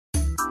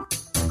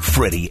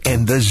Freddie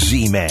and the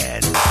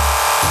Z-Man.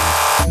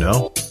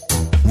 No?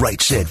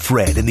 Right Said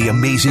Fred and the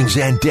Amazing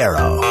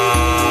Zandero.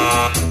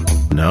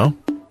 No?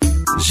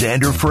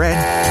 Zander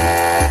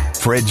Fred?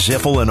 Fred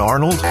Ziffel and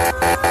Arnold?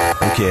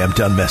 Okay, I'm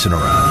done messing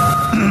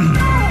around.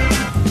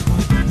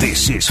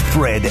 This is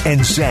Fred and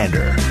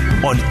Zander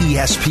on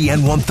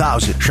ESPN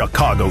 1000,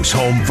 Chicago's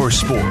home for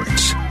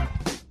sports.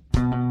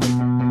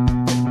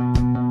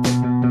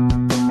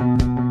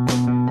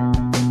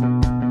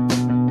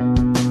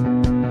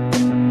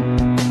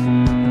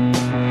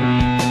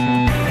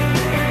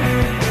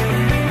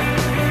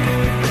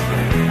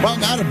 Well,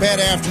 not a bad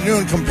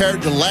afternoon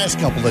compared to the last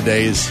couple of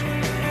days.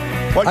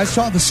 I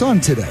saw the sun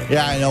today.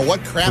 Yeah, I know.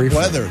 What crap Briefly.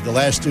 weather the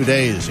last 2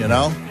 days, you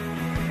know?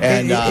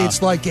 And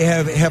it's like you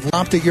have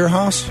lopped at your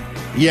house?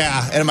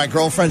 Yeah, and at my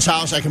girlfriend's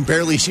house, I can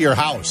barely see her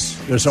house.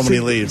 There's so many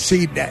leaves.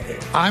 See,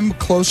 I'm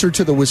closer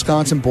to the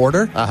Wisconsin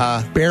border.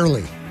 Uh-huh.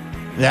 Barely.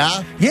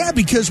 Yeah? Yeah,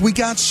 because we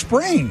got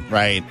spring.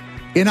 Right.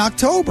 In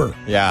October.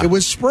 Yeah. It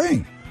was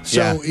spring.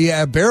 So,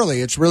 yeah,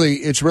 barely. It's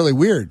really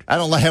weird. I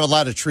don't have a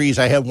lot of trees.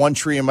 I had one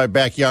tree in my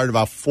backyard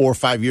about 4 or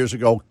 5 years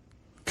ago.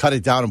 Cut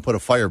it down and put a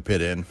fire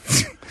pit in.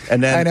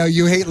 And then I know,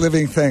 you hate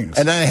living things.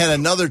 And then I had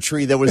another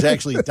tree that was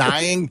actually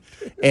dying,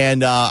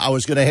 and I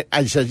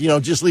said,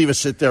 just leave it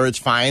sit there, it's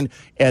fine.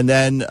 And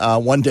then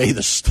one day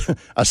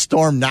a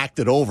storm knocked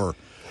it over.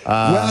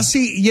 Well,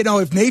 see,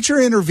 if nature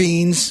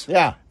intervenes,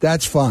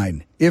 that's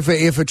fine.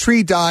 If a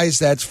tree dies,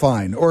 that's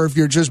fine. Or if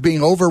you're just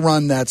being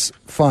overrun, that's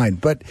fine.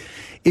 But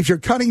if you're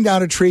cutting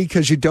down a tree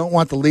because you don't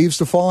want the leaves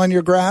to fall on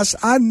your grass,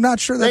 I'm not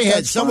sure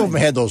that's some fine. of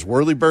them had those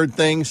whirly-bird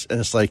things,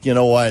 and it's like, you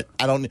know what?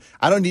 I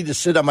don't need to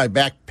sit on my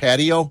back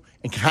patio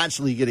and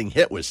constantly getting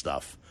hit with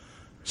stuff.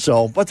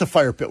 So, but the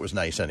fire pit was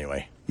nice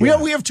anyway.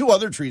 Yeah. We have 2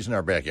 other trees in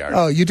our backyard.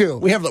 Oh, you do?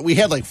 We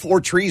had like 4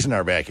 trees in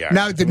our backyard.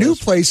 Now, the new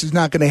place is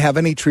not going to have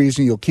any trees,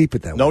 and you'll keep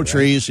it that way. No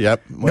trees,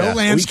 yep. No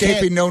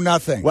landscaping, no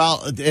nothing.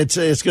 Well, it's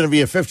going to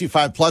be a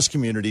 55-plus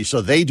community,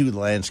 so they do the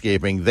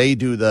landscaping. They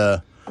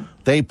cut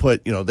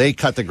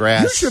the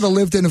grass. You should have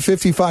lived in a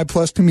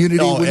 55-plus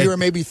community when you were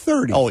maybe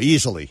 30. Oh,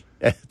 easily.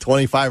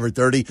 25 or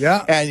 30.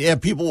 Yeah. And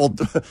people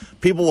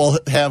will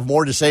have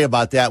more to say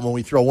about that when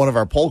we throw one of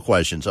our poll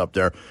questions up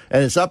there.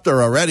 And it's up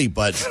there already,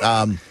 but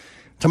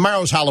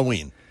tomorrow's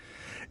Halloween.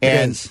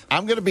 And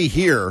I'm going to be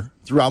here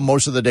throughout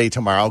most of the day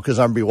tomorrow because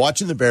I'm going to be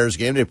watching the Bears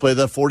game. They play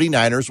the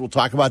 49ers. We'll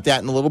talk about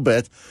that in a little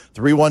bit.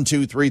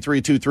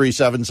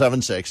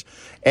 312-332-3776.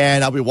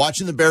 And I'll be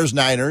watching the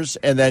Bears-Niners,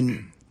 and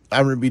then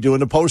I'm going to be doing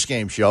the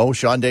post-game show.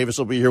 Sean Davis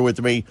will be here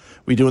with me.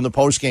 We're doing the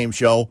post-game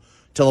show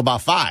till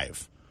about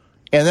 5.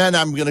 And then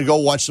I'm going to go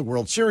watch the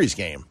World Series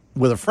game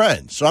with a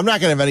friend. So I'm not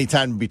going to have any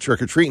time to be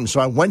trick-or-treating. So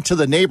I went to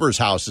the neighbors'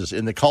 houses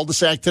in the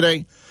cul-de-sac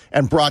today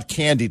and brought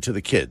candy to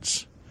the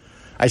kids.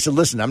 I said,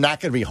 listen, I'm not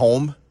going to be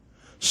home,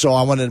 so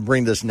I wanted to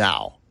bring this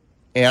now.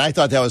 And I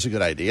thought that was a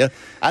good idea.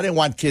 I didn't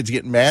want kids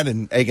getting mad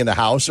and egging the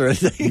house or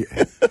anything.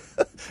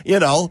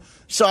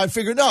 So I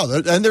figured,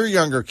 and they're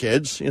younger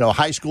kids.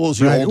 High school is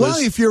the oldest. Well,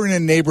 if you're in a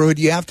neighborhood,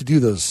 you have to do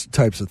those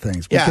types of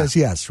things because,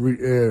 yes,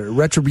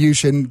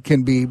 retribution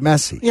can be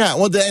messy. Yeah,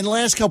 well, in the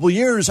last couple of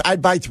years,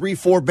 I'd buy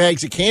 3-4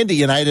 bags of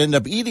candy, and I'd end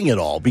up eating it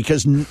all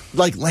because,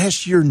 like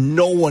last year,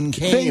 no one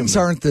came. Things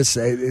aren't the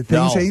same.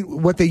 Things ain't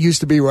what they used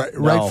to be,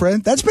 right,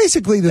 Fred? That's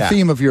basically the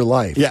theme of your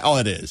life.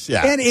 Yeah, it is,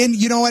 yeah. And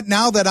you know what?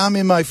 Now that I'm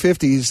in my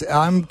 50s,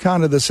 I'm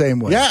kind of the same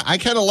way. Yeah, I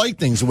kind of like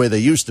things the way they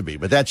used to be,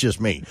 but that's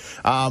just me.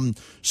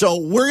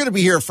 So we're going to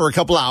be here for a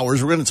couple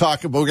hours. We're going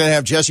to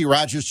have Jesse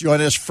Rogers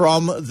join us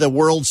from the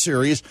World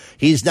Series.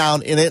 He's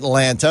down in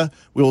Atlanta.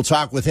 We will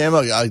talk with him.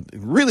 A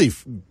really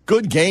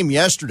good game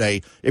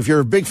yesterday. If you're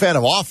a big fan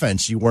of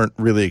offense, you weren't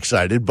really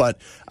excited, but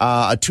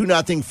a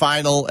 2-0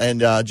 final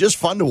and just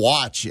fun to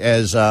watch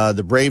as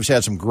the Braves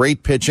had some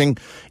great pitching.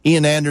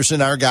 Ian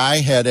Anderson, our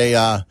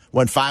guy,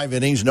 went 5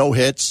 innings, no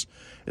hits.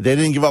 They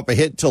didn't give up a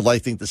hit till I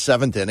think the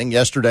 7th inning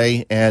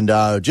yesterday, and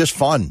just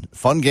fun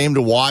game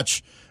to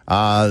watch.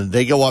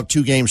 They go up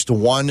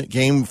 2-1,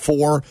 Game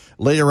 4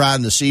 later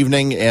on this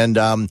evening,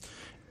 and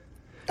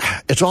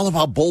it's all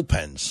about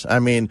bullpens. I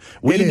mean,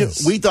 we knew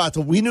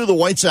the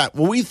White Sox.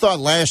 Well, we thought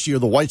last year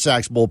the White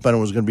Sox bullpen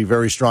was going to be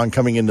very strong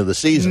coming into the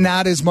season.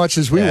 Not as much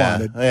as we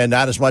wanted, and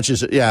not as much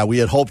as we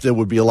had hoped it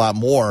would be a lot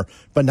more.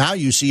 But now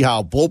you see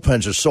how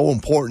bullpens are so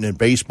important in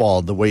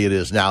baseball the way it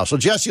is now. So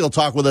Jesse will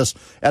talk with us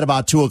at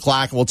about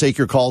 2:00, and we'll take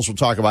your calls. We'll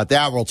talk about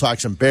that. We'll talk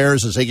some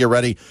Bears as they get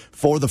ready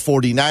for the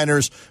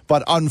 49ers.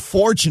 But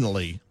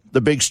unfortunately,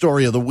 the big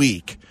story of the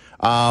week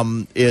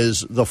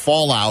is the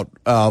fallout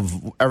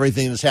of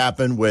everything that's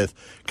happened with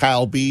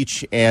Kyle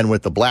Beach and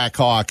with the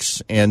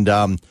Blackhawks. And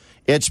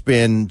it's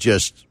been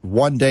just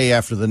one day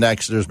after the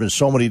next. There's been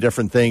so many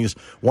different things.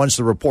 Once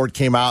the report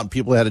came out and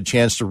people had a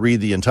chance to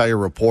read the entire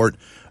report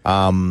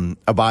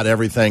about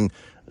everything,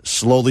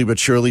 slowly but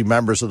surely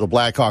members of the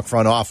Blackhawk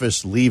front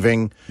office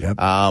leaving. Yep.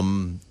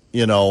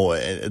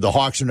 The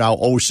Hawks are now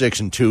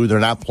 0-6-2. They're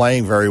not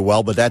playing very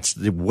well, but that's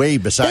way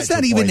besides the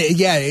point.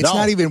 It's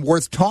not even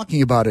worth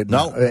talking about it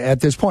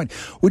at this point.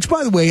 Which,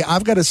 by the way,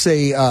 I've got to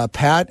say,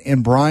 Pat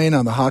and Brian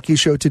on the hockey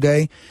show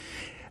today,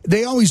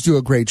 They always do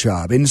a great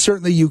job. And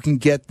certainly you can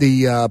get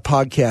the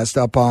podcast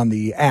up on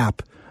the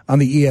app, on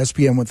the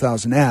ESPN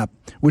 1000 app,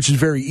 which is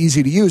very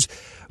easy to use.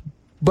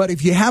 But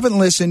if you haven't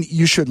listened,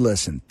 you should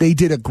listen. They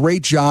did a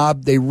great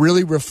job. They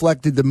really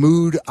reflected the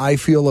mood, I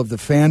feel, of the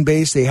fan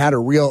base. They had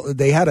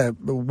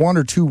one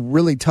or two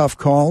really tough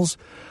calls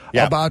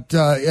about,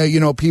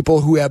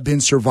 people who have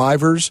been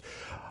survivors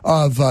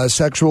of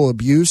sexual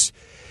abuse.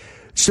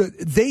 So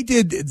they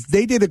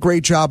did a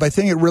great job. I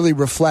think it really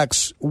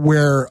reflects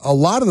where a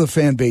lot of the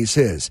fan base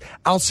is.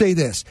 I'll say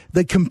this,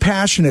 the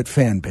compassionate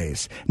fan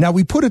base. Now,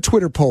 we put a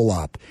Twitter poll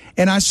up,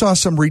 and I saw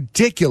some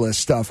ridiculous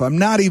stuff I'm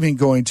not even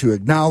going to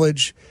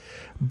acknowledge.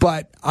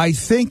 But I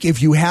think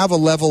if you have a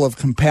level of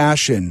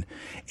compassion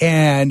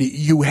and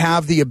you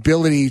have the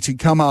ability to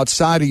come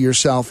outside of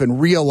yourself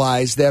and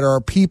realize that there are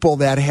people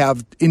that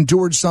have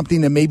endured something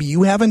that maybe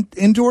you haven't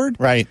endured.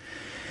 Right.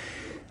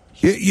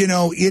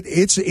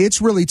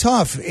 It's really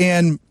tough.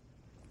 And,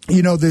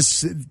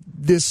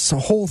 this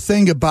whole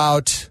thing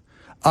about,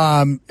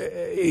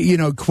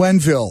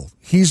 Quenneville,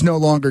 he's no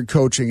longer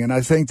coaching. And I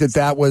think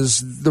that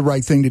was the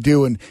right thing to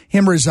do. And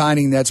him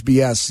resigning, that's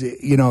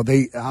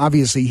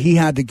BS. He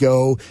had to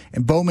go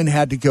and Bowman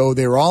had to go.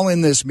 They were all in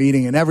this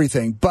meeting and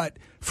everything. But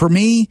for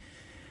me,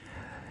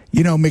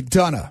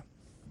 McDonough,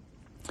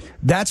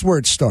 that's where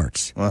it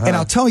starts. Uh-huh. And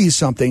I'll tell you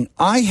something.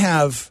 I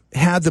have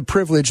had the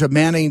privilege of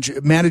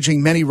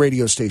managing many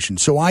radio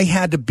stations. So I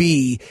had to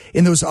be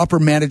in those upper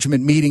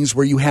management meetings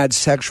where you had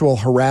sexual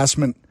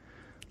harassment,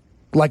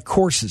 like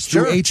courses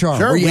through HR,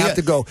 where you have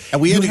to go.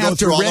 And we had to go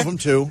through all of them,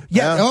 too.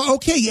 Yeah. Oh,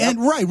 okay. Yep.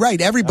 And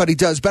right. Everybody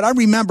does. But I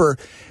remember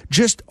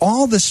just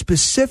all the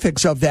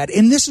specifics of that.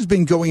 And this has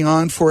been going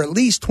on for at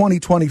least 20,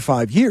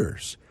 25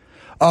 years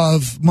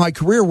of my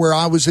career, where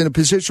I was in a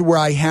position where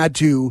I had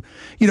to,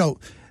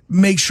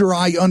 make sure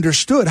I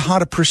understood how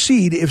to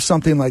proceed if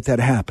something like that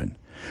happened.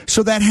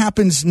 So that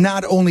happens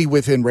not only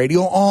within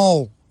radio,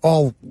 all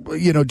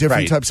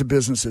different types of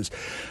businesses.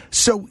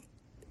 So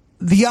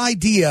the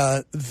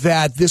idea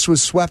that this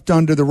was swept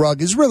under the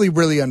rug is really,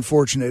 really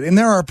unfortunate. And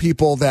there are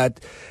people that,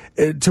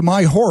 to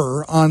my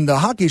horror, on the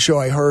hockey show,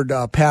 I heard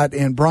Pat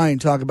and Brian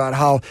talk about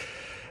how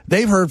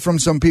they've heard from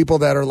some people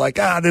that are like,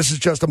 this is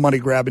just a money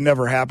grab. It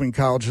never happened.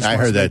 Kyle just I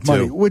heard that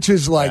money, too. Which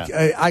is like,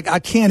 I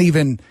can't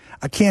even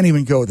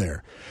go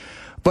there.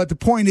 But the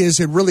point is,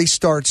 it really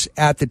starts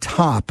at the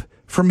top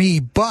for me.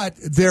 But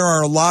there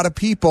are a lot of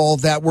people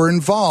that were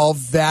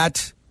involved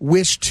that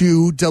wish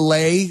to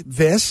delay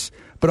this.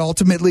 But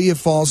ultimately, it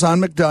falls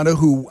on McDonough,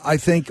 who I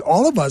think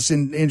all of us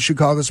in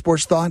Chicago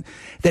sports thought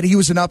that he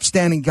was an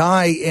upstanding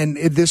guy, and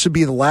this would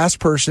be the last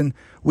person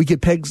we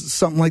could peg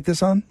something like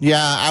this on?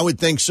 Yeah, I would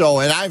think so.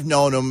 And I've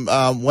known him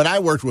when I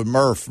worked with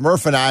Murph.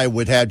 Murph and I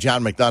would have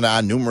John McDonough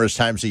on numerous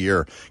times a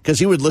year because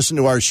he would listen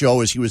to our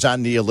show as he was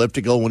on the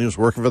elliptical when he was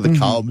working for the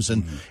Cubs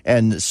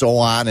and so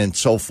on and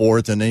so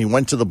forth. And then he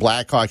went to the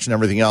Blackhawks and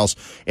everything else.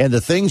 And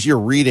the things you're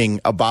reading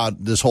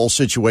about this whole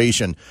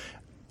situation.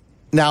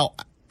 Now,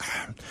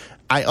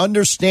 I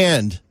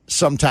understand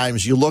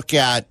sometimes you look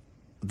at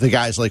the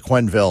guys like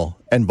Quenneville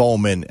and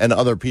Bowman and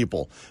other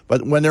people.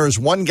 But when there is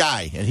one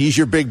guy and he's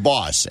your big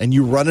boss and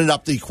you run it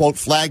up the, quote,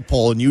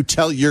 flagpole and you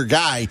tell your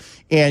guy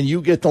and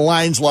you get the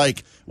lines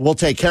like, we'll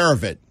take care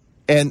of it.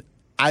 And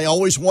I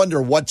always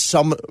wonder what was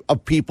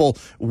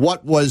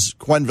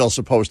Quenneville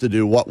supposed to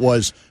do? What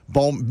was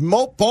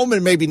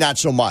Bowman? Maybe not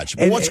so much.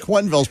 But what's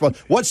Quenneville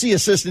what's the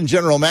assistant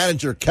general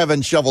manager,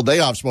 Kevin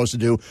Shoveldayoff, supposed to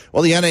do?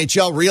 Well, the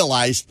NHL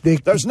realized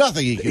there's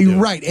nothing he can do.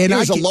 Right. And he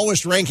was the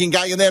lowest ranking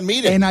guy in that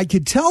meeting. And I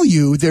could tell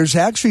you there's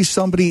actually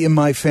somebody in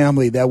my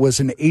family that was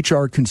an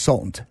HR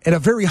consultant at a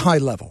very high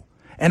level.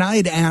 And I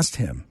had asked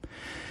him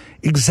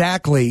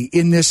exactly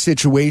in this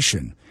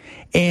situation.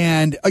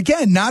 And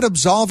again, not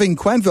absolving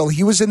Quenneville.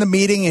 He was in the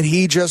meeting and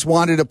he just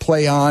wanted to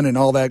play on and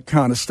all that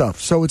kind of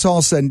stuff. So it's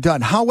all said and done.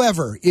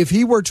 However, if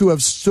he were to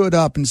have stood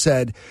up and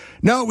said,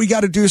 no, we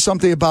got to do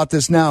something about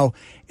this now,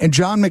 and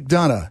John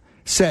McDonough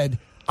said,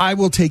 I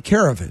will take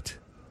care of it,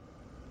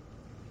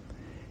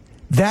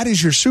 that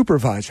is your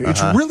supervisor.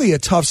 It's really a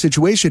tough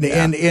situation.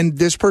 Yeah. And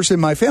this person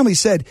in my family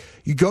said,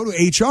 you go to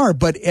HR,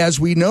 but as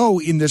we know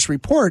in this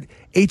report,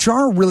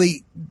 HR,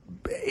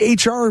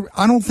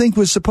 I don't think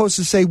was supposed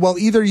to say, well,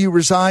 either you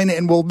resign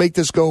and we'll make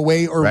this go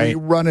away or we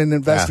run an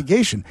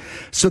investigation.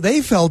 Yeah. So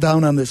they fell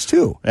down on this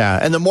too. Yeah.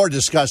 And the more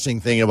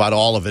disgusting thing about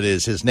all of it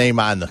is his name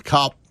on the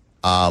cup.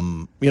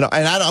 And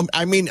I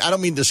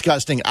don't mean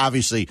disgusting.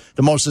 Obviously,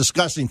 the most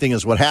disgusting thing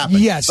is what happened.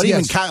 Yes, but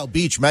even Kyle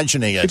Beach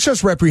mentioning it. It's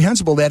just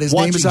reprehensible that his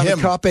name is on the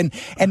cup and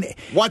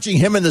watching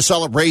him in the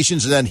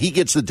celebrations and then he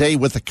gets the day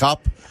with the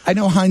cup. I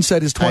know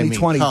hindsight is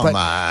 20/20, come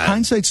on.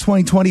 Hindsight's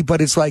 20/20,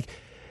 but it's like,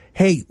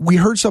 hey, we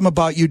heard something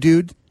about you,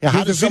 dude. Yeah,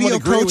 how does someone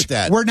agree with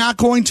that? We're not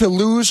going to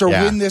lose or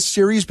win this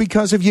series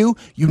because of you.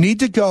 You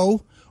need to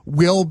go.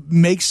 We'll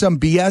make some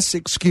BS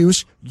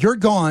excuse. You're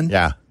gone.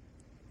 Yeah.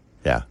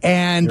 Yeah.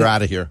 And you're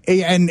out of here.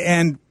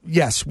 And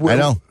yes. I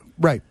know.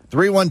 Right.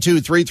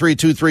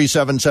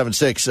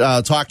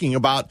 312-332-3776, talking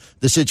about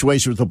the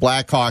situation with the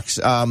Blackhawks.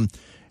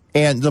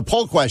 And the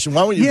poll question,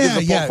 why don't you give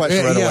the poll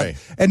question right away?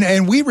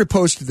 And we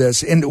reposted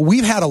this, and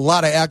we've had a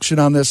lot of action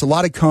on this, a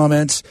lot of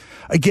comments.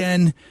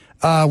 Again,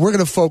 we're going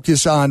to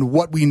focus on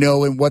what we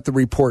know and what the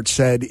report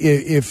said.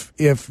 If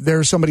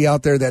there's somebody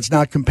out there that's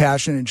not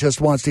compassionate and just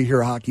wants to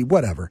hear hockey,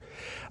 whatever.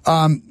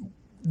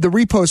 The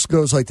repost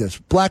goes like this.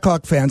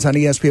 Blackhawk fans on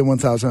ESPN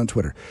 1000 on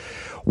Twitter.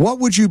 What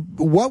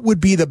would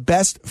be the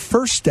best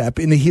first step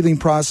in the healing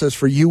process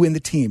for you and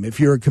the team if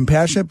you're a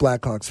compassionate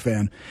Blackhawks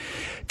fan?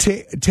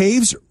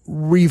 Taves'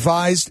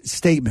 revised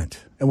statement,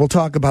 and we'll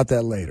talk about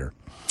that later.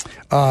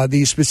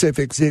 The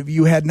specifics, if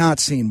you had not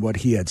seen what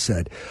he had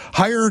said.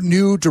 Hire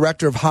new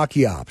director of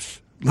hockey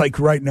ops, like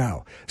right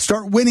now.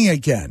 Start winning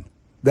again.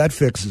 That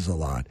fixes a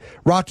lot.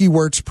 Rocky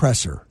Wirtz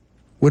presser.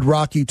 Would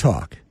Rocky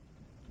talk?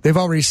 They've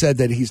already said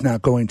that he's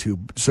not going to,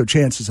 so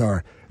chances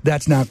are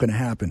that's not going to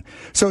happen.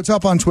 So it's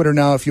up on Twitter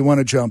now if you want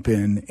to jump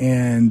in.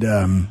 And,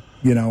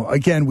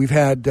 again, we've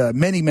had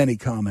many, many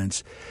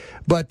comments.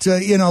 But,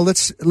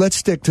 let's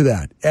stick to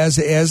that.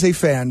 As a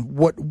fan,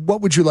 what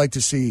would you like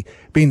to see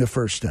being the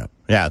first step?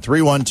 Yeah,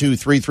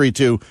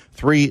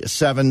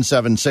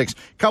 312-332-3776.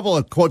 Couple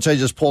of quotes I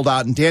just pulled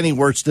out, and Danny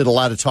Wirtz did a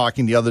lot of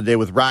talking the other day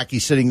with Rocky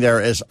sitting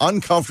there as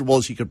uncomfortable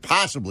as he could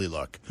possibly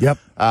look. Yep.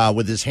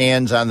 With his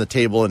hands on the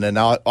table and then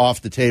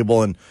off the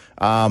table. And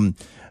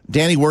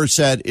Danny Wirtz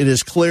said, it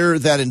is clear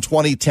that in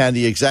 2010,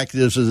 the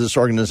executives of this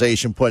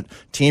organization put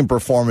team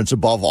performance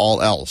above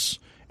all else.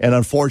 And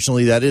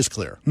unfortunately, that is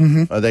clear.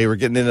 Mm-hmm. They were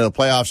getting into the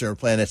playoffs. They were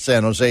playing at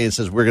San Jose. And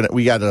says we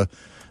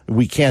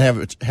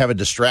can't have a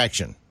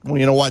distraction. Well,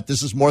 you know what?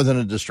 This is more than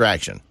a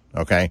distraction.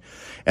 Okay.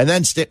 And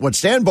then what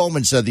Stan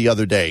Bowman said the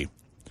other day,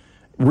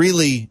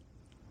 really.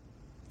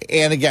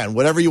 And again,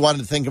 whatever you wanted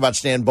to think about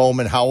Stan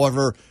Bowman,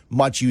 however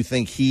much you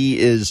think he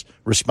is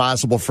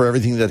responsible for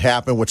everything that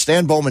happened, what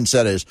Stan Bowman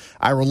said is,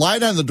 I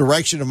relied on the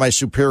direction of my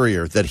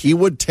superior that he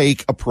would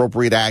take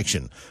appropriate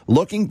action.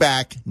 Looking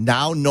back,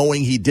 now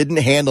knowing he didn't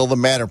handle the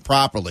matter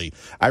properly,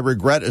 I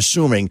regret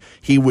assuming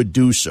he would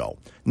do so.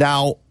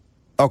 Now,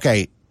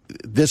 okay,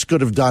 you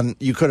could have done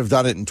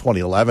it in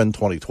 2011,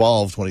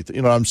 2012, you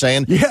know what I'm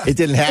saying? Yeah. It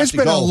didn't have to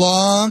go. It's been a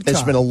long time.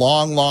 It's been a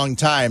long, long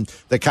time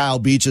that Kyle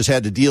Beach has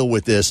had to deal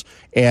with this.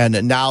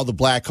 And now the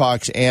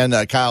Blackhawks and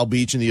Kyle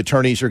Beach and the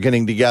attorneys are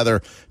getting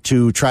together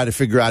to try to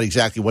figure out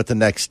exactly what the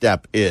next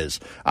step is.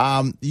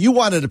 You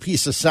wanted a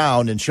piece of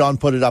sound, and Sean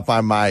put it up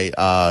on my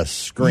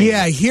screen.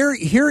 Yeah,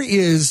 here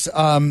is,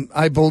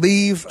 I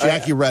believe...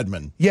 Jackie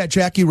Redmond. Yeah,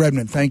 Jackie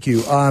Redmond, thank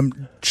you.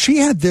 She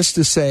had this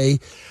to say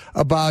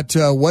about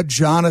what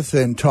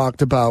Jonathan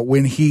talked about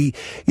when he,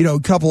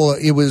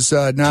 it was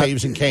not...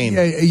 Taves and Kane.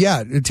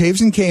 Yeah,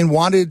 Taves and Kane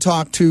wanted to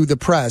talk to the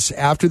press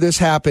after this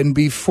happened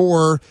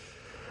before...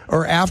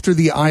 Or after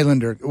the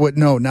Islander,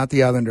 no, not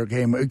the Islander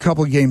game, a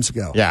couple of games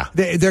ago. Yeah.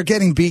 They're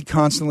getting beat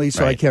constantly,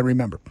 so right. I can't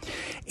remember.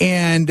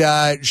 And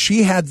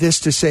she had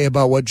this to say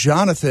about what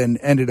Jonathan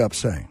ended up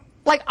saying.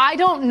 Like, I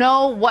don't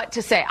know what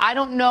to say. I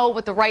don't know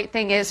what the right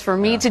thing is for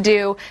me to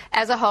do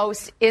as a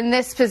host in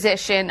this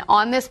position,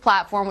 on this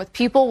platform, with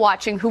people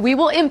watching who we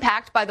will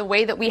impact by the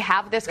way that we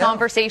have this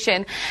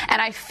conversation.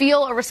 And I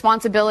feel a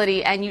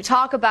responsibility. And you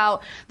talk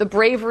about the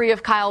bravery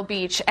of Kyle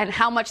Beach and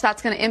how much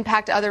that's going to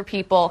impact other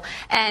people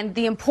and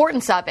the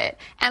importance of it.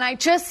 And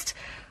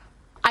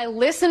I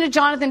listen to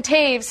Jonathan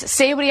Taves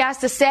say what he has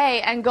to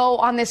say and go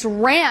on this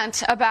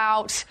rant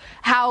about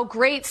how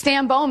great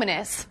Stan Bowman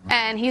is.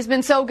 And he's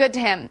been so good to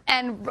him.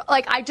 And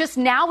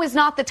now is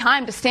not the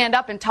time to stand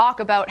up and talk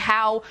about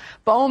how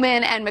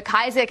Bowman and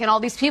McIsaac and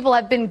all these people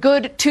have been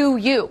good to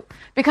you.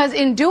 Because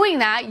in doing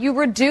that, you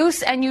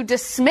reduce and you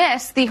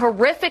dismiss the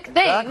horrific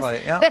things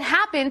that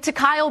happened to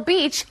Kyle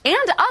Beach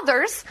and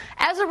others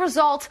as a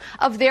result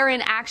of their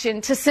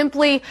inaction. To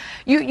simply,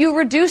 you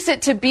reduce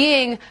it to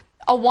being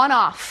a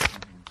one-off.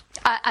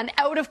 An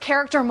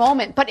out-of-character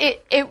moment, but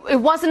it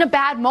wasn't a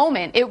bad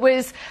moment. It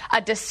was a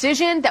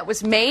decision that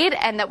was made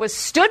and that was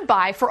stood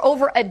by for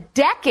over a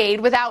decade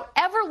without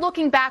ever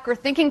looking back or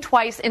thinking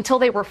twice until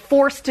they were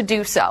forced to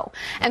do so.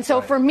 And so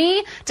for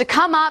me to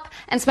come up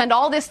and spend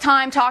all this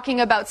time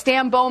talking about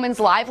Stan Bowman's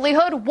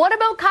livelihood, what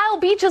about Kyle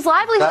Beach's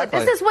livelihood? Exactly.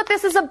 This is what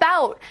this is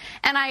about.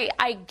 And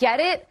I get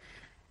it.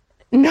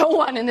 No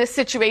one in this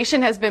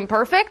situation has been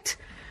perfect.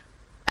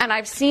 And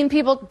I've seen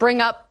people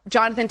bring up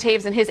Jonathan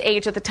Taves and his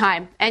age at the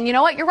time. And you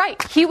know what? You're right.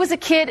 He was a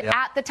kid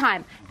at the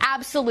time.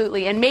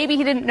 Absolutely. And maybe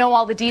he didn't know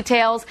all the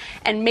details.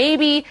 And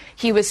maybe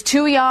he was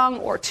too young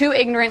or too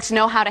ignorant to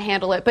know how to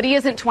handle it. But he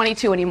isn't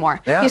 22 anymore.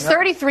 He's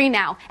 33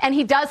 now. And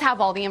he does have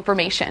all the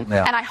information.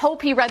 Yeah. And I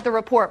hope he read the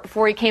report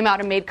before he came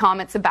out and made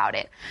comments about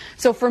it.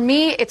 So for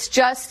me, it's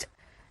just,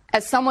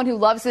 as someone who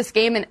loves this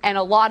game and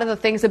a lot of the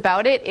things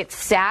about it, it's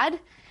sad.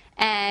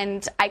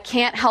 And I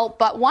can't help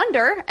but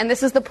wonder, and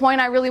this is the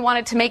point I really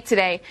wanted to make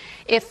today,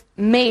 if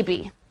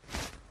maybe,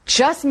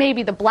 just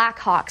maybe, the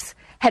Blackhawks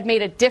had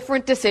made a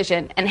different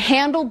decision and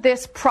handled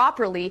this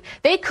properly,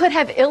 they could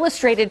have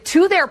illustrated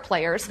to their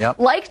players,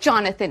 like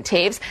Jonathan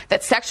Toews,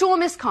 that sexual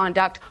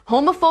misconduct,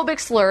 homophobic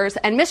slurs,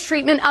 and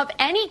mistreatment of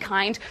any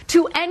kind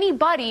to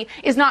anybody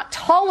is not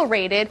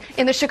tolerated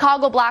in the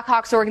Chicago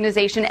Blackhawks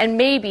organization, and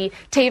maybe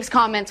Toews'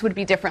 comments would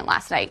be different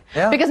last night.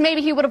 Because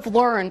maybe he would have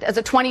learned as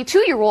a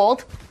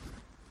 22-year-old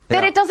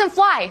that it doesn't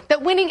fly,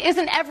 that winning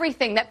isn't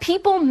everything, that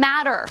people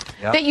matter,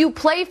 that you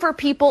play for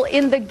people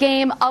in the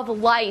game of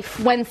life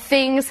when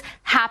things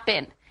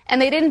happen. And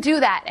they didn't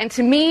do that. And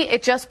to me,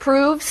 it just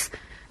proves,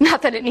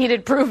 not that it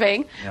needed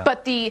proving,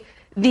 but the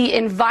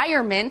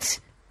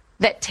environment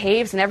that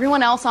Toews and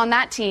everyone else on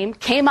that team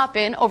came up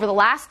in over the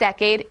last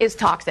decade is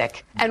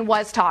toxic and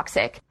was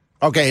toxic.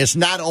 Okay, it's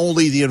not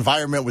only the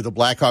environment with the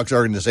Blackhawks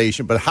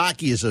organization, but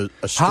hockey is a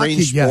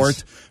strange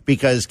sport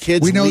because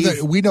kids. We know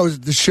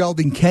the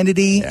Sheldon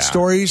Kennedy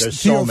stories.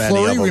 Theo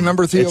Fleury,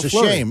 remember Theo Fleury? It's a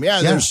shame.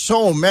 Yeah, there's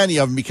so many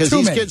of them because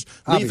these kids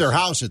leave their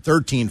house at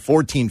 13,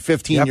 14,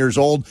 15 years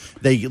old.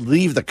 They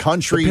leave the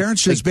country. The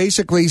parents just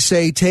basically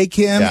say, take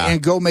him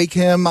and go make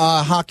him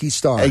a hockey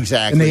star.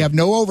 Exactly. And they have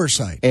no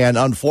oversight. And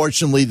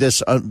unfortunately,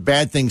 this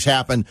bad things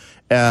happen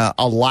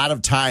a lot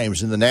of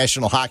times in the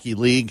National Hockey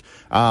League.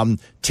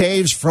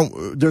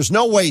 Toews, there's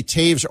no way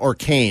Toews or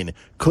Kane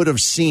could have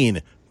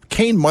seen.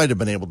 Kane might have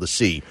been able to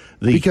see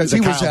because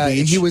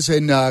he was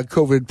in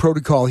COVID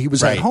protocol. He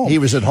was at home. He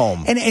was at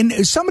home,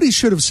 and somebody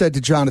should have said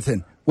to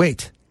Jonathan,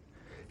 "Wait,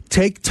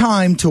 take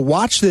time to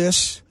watch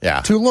this,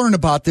 to learn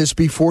about this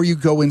before you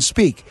go and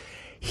speak."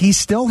 He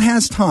still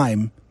has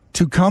time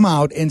to come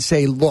out and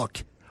say,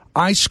 "Look,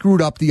 I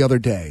screwed up the other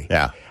day.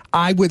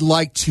 I would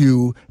like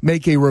to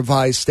make a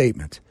revised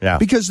statement."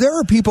 Because there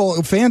are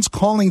fans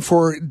calling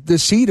for the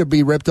C to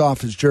be ripped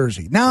off his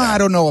jersey. Now, I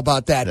don't know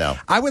about that.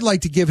 I would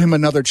like to give him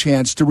another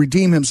chance to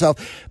redeem himself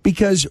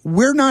because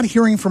we're not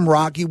hearing from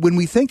Rocky. When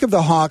we think of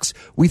the Hawks,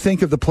 we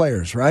think of the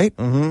players, right?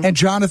 And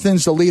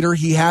Jonathan's the leader.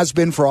 He has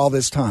been for all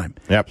this time.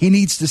 He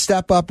needs to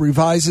step up,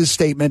 revise his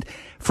statement.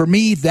 For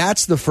me,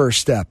 that's the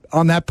first step.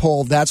 On that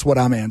poll, that's what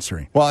I'm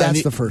answering. Well,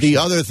 that's the first step. The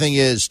step. other thing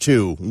is,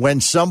 too,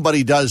 when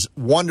somebody does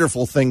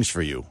wonderful things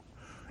for you,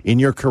 in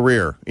your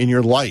career, in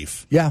your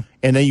life.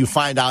 And then you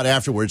find out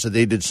afterwards that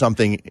they did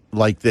something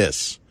like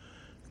this.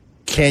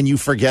 Can you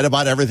forget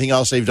about everything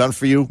else they've done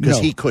for you? Because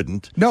he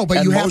couldn't. No,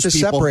 but you have to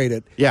separate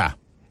it.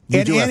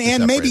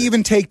 And maybe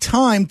even take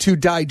time to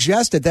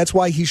digest it. That's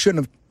why he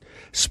shouldn't have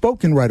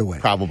spoken right away.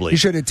 Probably. He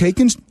should have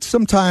taken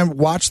some time,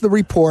 watched the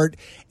report,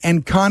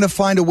 and kind of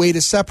find a way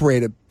to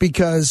separate it.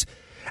 Because,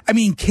 I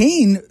mean,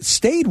 Kane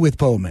stayed with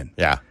Bowman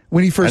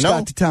when he first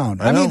got to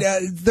town. I mean,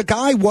 the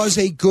guy was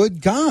a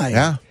good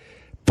guy.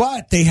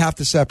 But they have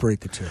to separate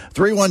the two.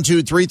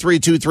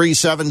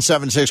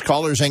 312-332-3776.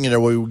 Callers hanging there.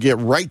 We'll get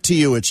right to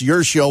you. It's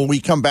your show.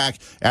 We come back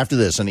after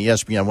this on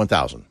ESPN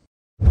 1000.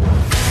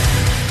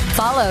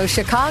 Follow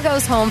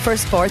Chicago's Home for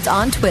Sports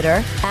on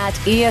Twitter at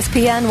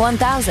ESPN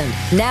 1000.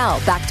 Now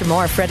back to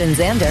more Fred and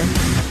Zander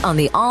on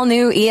the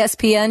all-new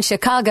ESPN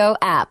Chicago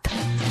app.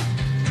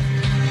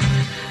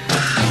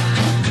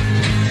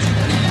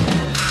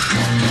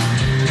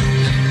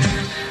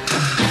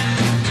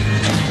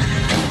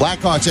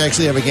 Blackhawks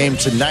actually have a game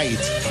tonight,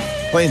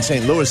 playing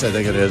St. Louis, I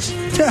think it is.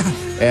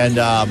 And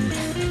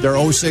they're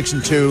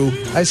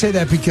 0-6-2. I say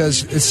that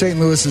because St.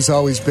 Louis has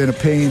always been a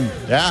pain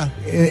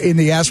in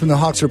the ass when the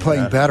Hawks are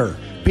playing better.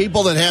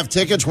 People that have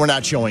tickets were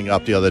not showing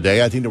up the other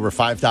day. I think there were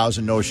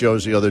 5,000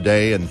 no-shows the other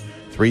day and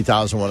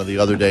 3,000 one of the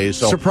other days.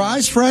 So,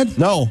 surprise, Fred?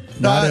 No,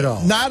 not at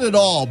all. Not at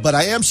all. But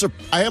I am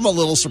a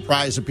little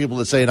surprised at people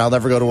that say, "I'll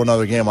never go to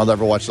another game. I'll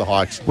never watch the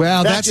Hawks."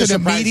 Well, that's an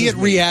immediate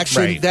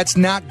reaction. That's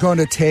not going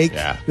to take.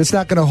 That's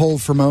not going to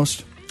hold for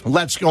most.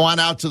 Let's go on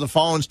out to the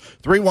phones.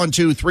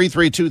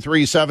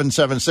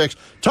 312-332-3776.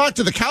 Talk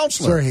to the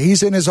counselor. Sir,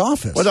 he's in his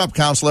office. What's up,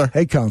 counselor?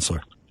 Hey,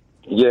 counselor.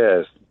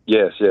 Yes.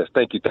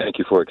 Thank you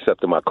for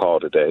accepting my call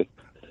today.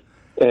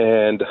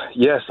 And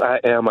yes, I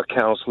am a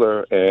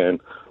counselor and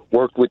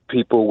worked with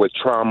people with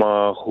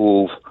trauma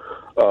who've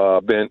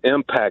been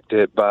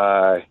impacted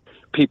by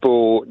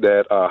people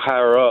that are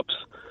higher ups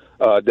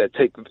that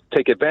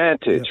take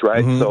advantage,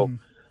 right? So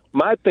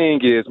my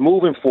thing is,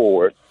 moving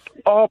forward,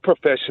 all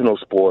professional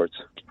sports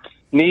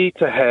need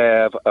to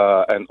have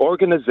an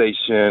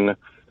organization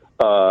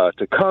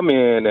to come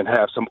in and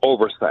have some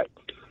oversight.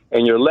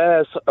 And your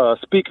last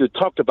speaker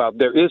talked about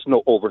there is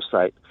no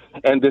oversight.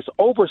 And this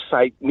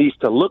oversight needs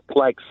to look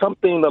like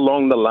something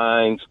along the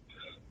lines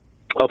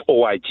of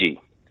OIG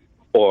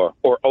or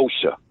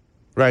OSHA.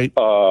 Right.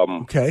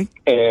 Okay.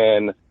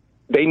 And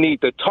they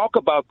need to talk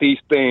about these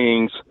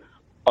things.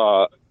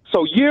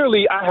 So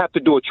yearly, I have to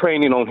do a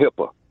training on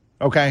HIPAA.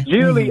 Okay.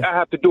 Yearly, I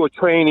have to do a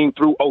training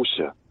through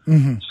OSHA.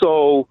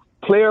 So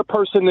player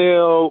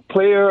personnel,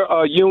 player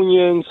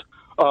unions,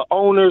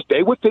 owners,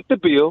 they would fit the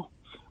bill.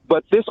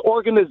 But this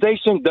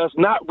organization does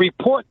not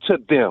report to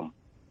them.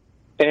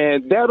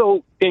 And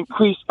that'll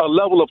increase a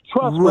level of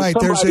trust when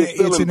somebody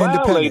is feeling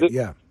violated.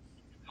 Yeah,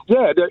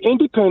 they're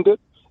independent.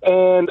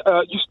 And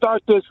you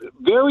start this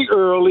very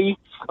early.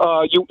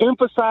 You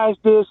emphasize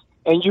this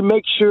and you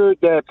make sure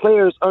that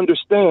players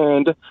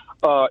understand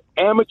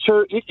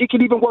amateur. It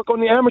can even work on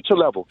the amateur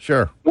level.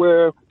 Sure.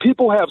 Where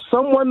people have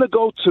someone to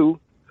go to,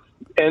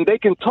 and they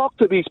can talk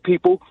to these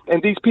people,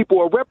 and these people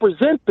will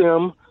represent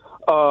them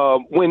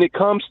when it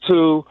comes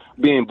to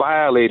being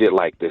violated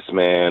like this,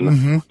 man.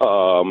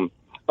 Mm-hmm.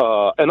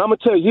 And I'm going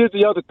to tell you, here's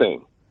the other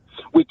thing.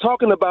 We're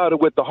talking about it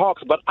with the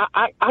Hawks, but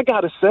I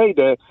got to say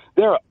that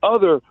there are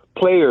other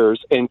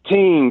players and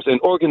teams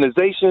and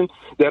organizations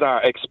that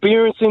are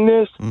experiencing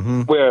this,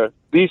 where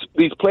these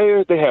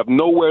players, they have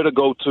nowhere to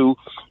go to.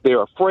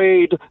 They're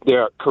afraid.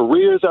 Their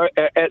careers are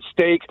at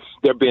stake.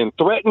 They're being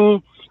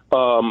threatened.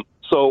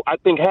 So I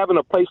think having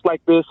a place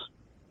like this,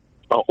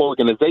 an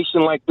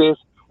organization like this,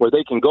 where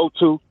they can go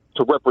to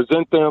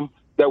represent them,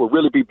 that would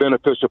really be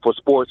beneficial for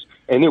sports,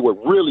 and it would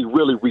really,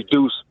 really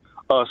reduce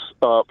us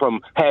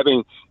from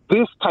having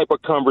this type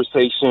of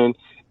conversation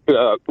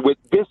with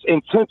this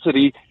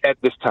intensity at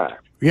this time.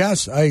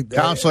 Yes,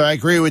 Counselor, I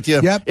agree with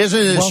you. Yep, isn't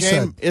it a well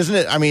shame? said. Isn't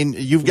it? I mean,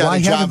 you've got Why a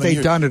job. haven't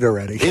they done it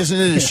already? Isn't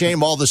it a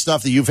shame all the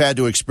stuff that you've had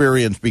to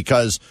experience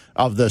because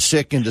of the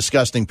sick and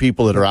disgusting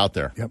people that are out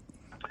there? Yep.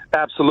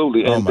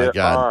 Absolutely, and there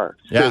are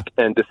sick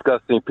and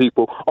disgusting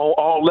people on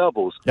all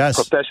levels. Yes.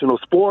 Professional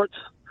sports.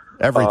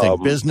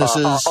 Everything,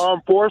 businesses, our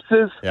armed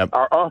forces,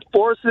 our armed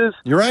forces.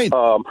 You're right.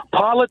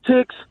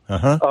 Politics.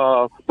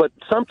 But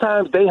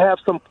sometimes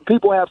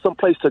people have some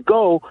place to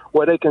go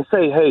where they can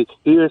say, "Hey,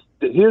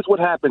 here's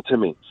what happened to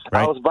me.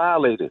 Right. I was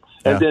violated,"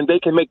 and then they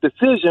can make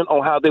decision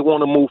on how they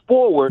want to move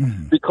forward.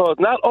 Because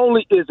not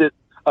only is it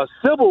a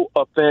civil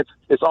offense,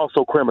 it's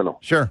also criminal.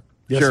 Sure.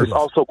 Yes, sure. It's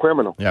also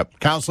criminal. Yep.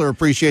 Counselor,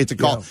 appreciate the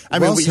call. Yeah, I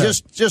mean, well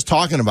said. just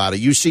talking about it,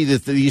 you see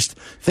that these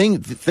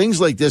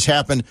things like this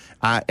happen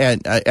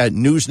at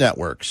news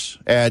networks,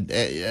 at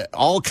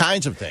all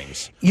kinds of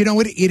things. You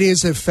know, it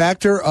is a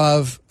factor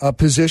of a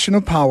position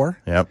of power.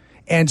 Yep.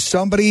 And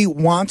somebody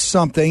wants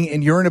something,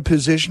 and you're in a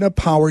position of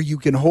power, you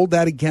can hold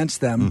that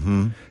against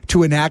them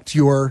to enact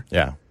your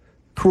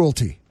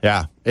cruelty.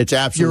 Yeah, it's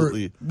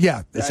absolutely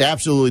it's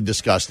absolutely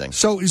disgusting.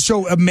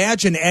 So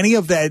imagine any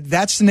of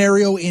that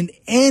scenario in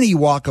any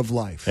walk of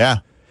life. Yeah,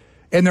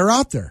 and they're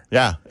out there.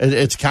 Yeah,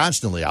 it's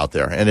constantly out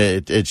there, and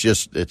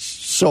it's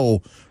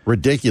so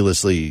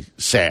ridiculously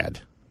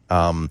sad.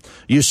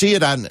 You see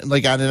it on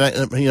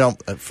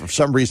for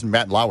some reason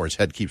Matt Lauer's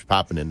head keeps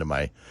popping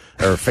into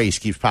face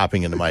keeps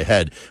popping into my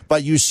head,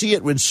 but you see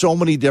it with so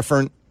many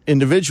different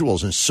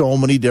individuals and so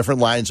many different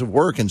lines of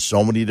work and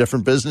so many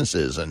different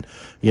businesses and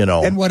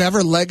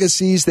whatever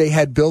legacies they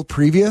had built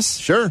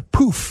previous,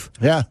 poof,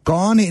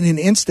 gone in an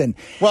instant.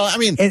 Well, I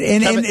mean,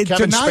 and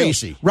Kevin denial,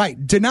 Spacey,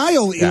 right?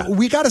 Denial.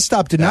 We got to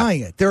stop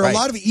denying it. There are a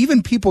lot of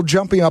even people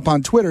jumping up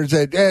on Twitter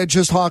that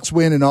just Hawks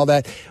win and all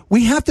that.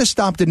 We have to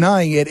stop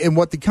denying it. And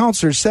what the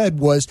counselor said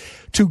was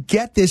to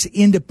get this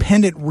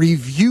independent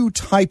review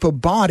type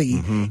of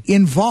body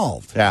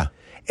involved. Yeah.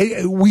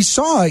 We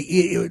saw,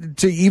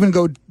 to even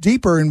go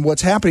deeper in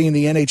what's happening in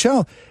the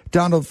NHL,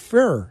 Donald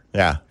Fehr,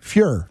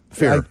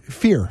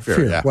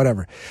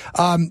 whatever.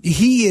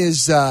 He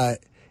is,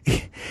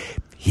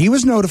 he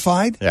was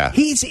notified. Yeah.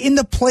 He's in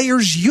the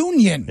players'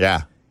 union.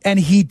 Yeah. And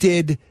he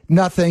did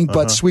nothing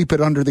but sweep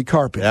it under the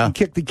carpet and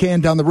kick the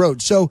can down the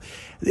road. So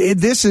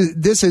this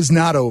is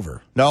not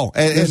over. No,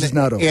 this is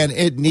not over. And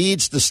it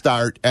needs to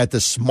start at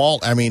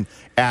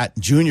at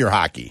junior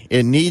hockey.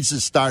 It needs to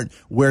start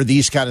where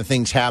these kind of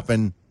things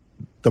happen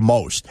the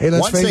most. Hey,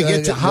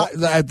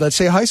 let's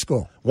say high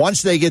school.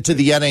 Once they get to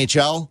the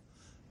NHL,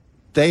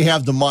 they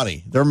have the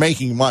money. They're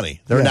making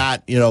money. They're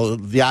not,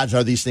 the odds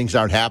are these things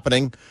aren't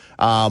happening.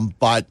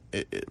 But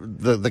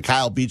the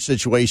Kyle Beach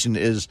situation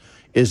is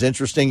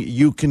interesting.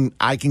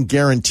 I can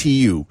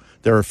guarantee you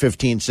there are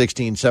 15,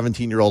 16,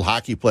 17-year-old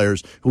hockey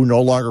players who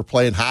no longer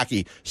play in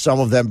hockey, some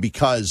of them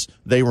because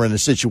they were in a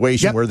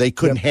situation where they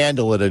couldn't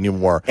handle it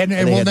anymore. And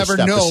we'll never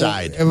know.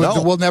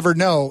 We'll never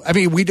know. I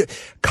mean,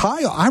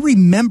 Kyle, I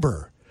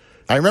remember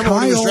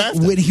Kyle,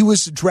 when he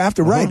was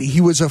drafted. Right.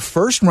 He was a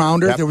first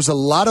rounder. Yep. There was a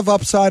lot of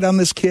upside on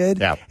this kid.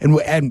 Yep.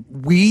 And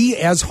we,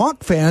 as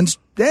Hawk fans,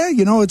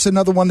 it's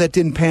another one that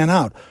didn't pan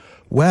out.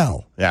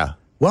 Well, now.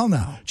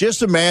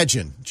 Just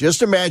imagine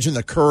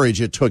the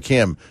courage it took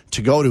him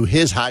to go to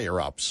his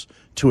higher-ups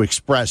to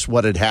express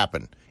what had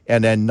happened,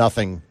 and then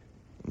nothing.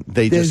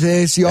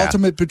 It's the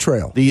ultimate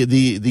betrayal.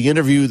 The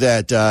interview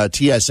that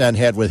TSN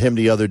had with him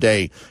the other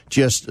day,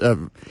 just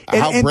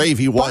how brave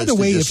he was. By the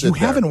way, if you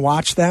haven't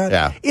watched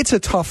that, it's a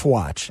tough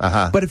watch.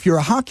 But if you're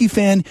a hockey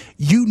fan,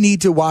 you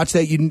need to watch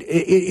that.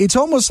 It's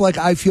almost like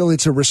I feel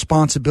it's a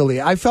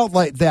responsibility. I felt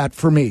like that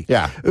for me,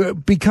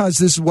 because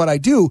this is what I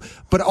do.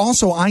 But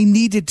also, I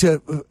needed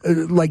to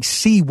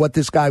see what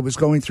this guy was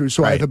going through,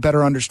 so I have a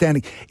better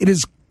understanding. It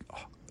is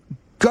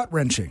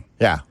gut-wrenching.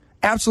 Yeah.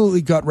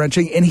 Absolutely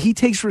gut-wrenching, and he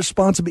takes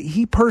responsibility.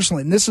 He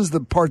personally, and this is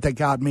the part that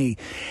got me,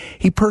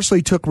 he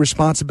personally took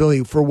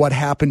responsibility for what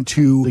happened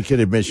to the kid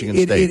at Michigan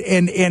State.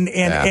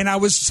 And I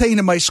was saying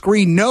to my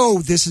screen, no,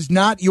 this is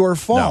not your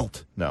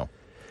fault. No.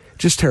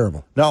 Just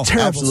terrible. No,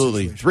 terrible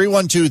absolutely.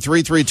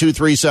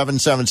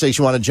 312-332-3776.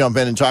 You want to jump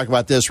in and talk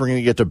about this? We're going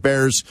to get to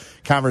Bears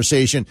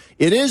conversation.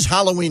 It is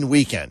Halloween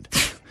weekend.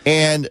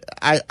 And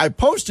I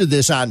posted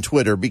this on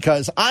Twitter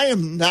because I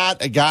am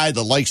not a guy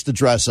that likes to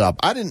dress up.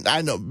 I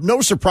know,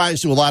 no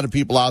surprise to a lot of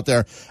people out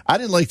there. I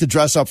didn't like to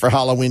dress up for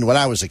Halloween when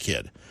I was a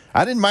kid.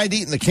 I didn't mind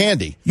eating the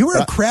candy. You were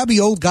a crabby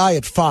old guy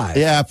at 5.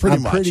 Yeah, pretty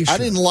much. Pretty sure. I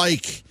didn't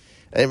like.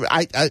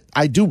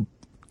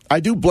 I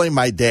do blame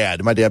my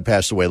dad. My dad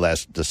passed away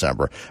last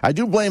December. I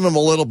do blame him a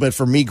little bit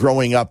for me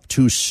growing up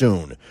too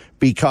soon,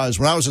 because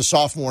when I was a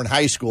sophomore in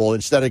high school,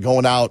 instead of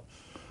going out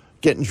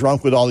getting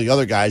drunk with all the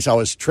other guys, I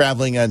was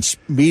traveling on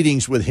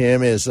meetings with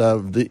him as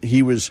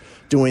he was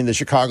doing the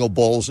Chicago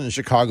Bulls and the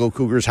Chicago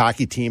Cougars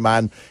hockey team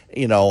on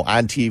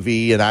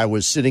TV, and I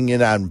was sitting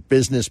in on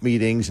business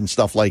meetings and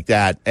stuff like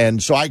that.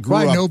 And so I grew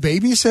up. No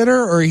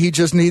babysitter, or he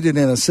just needed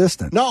an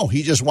assistant? No,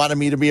 he just wanted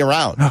me to be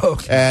around.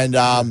 Okay. And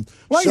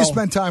you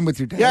spent time with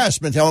your dad. Yeah, I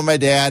spent time with my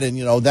dad, and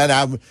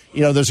then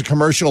there's a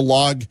commercial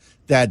log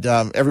that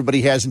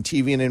everybody has in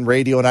TV and in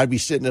radio, and I'd be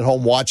sitting at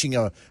home watching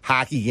a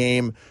hockey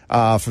game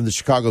from the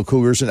Chicago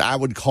Cougars, and I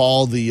would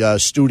call the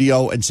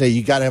studio and say,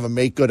 you got to have a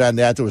make good on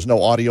that. There was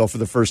no audio for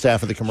the first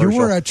half of the commercial. You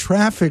were a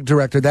traffic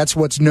director. That's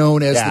what's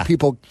known as the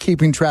people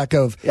keeping track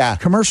of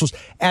commercials.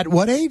 At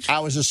what age? I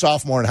was a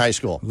sophomore in high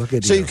school. Look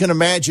at so you. You can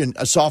imagine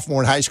a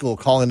sophomore in high school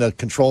calling the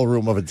control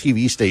room of a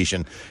TV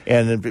station,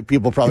 and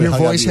people probably your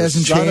voice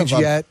hasn't changed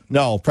yet.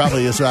 No,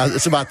 probably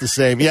it's about the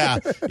same. Yeah,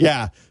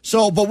 yeah.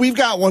 So, but we've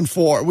got one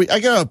I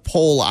got a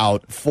poll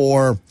out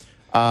for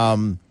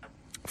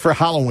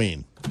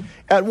Halloween.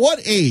 At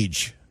what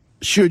age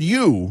should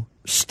you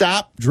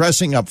stop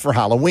dressing up for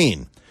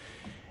Halloween?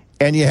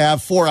 And you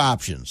have 4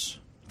 options: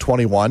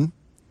 21,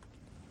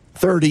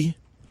 30,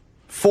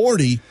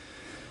 40,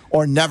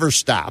 or never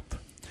stop.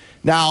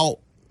 Now,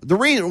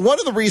 one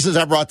of the reasons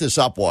I brought this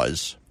up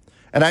was,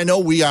 and I know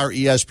we are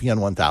ESPN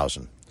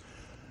 1000.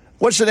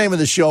 What's the name of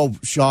the show,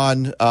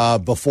 Sean,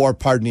 before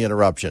Pardon the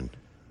Interruption?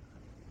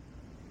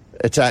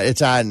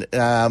 It's on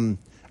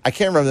I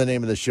can't remember the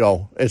name of the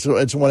show.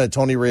 It's one of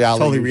Tony Reale.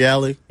 Tony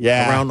Reale?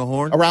 Yeah. Around the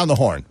Horn? Around the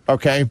Horn,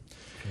 okay.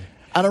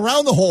 And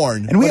Around the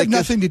Horn. And we have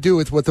nothing to do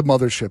with what the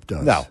mothership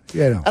does. No.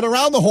 And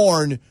Around the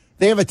Horn,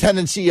 they have a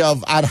tendency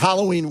of, on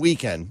Halloween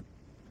weekend,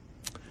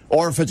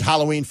 or if it's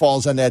Halloween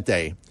falls on that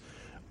day,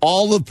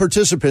 all the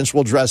participants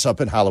will dress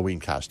up in Halloween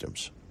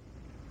costumes,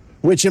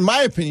 which in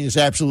my opinion is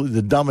absolutely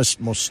the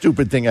dumbest, most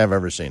stupid thing I've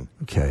ever seen.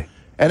 Okay.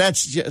 And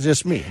that's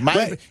just me.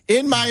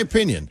 In my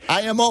opinion,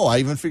 IMO, I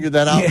even figured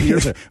that out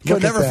years ago.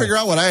 Could never figure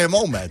out what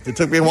IMO meant. It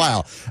took me a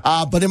while.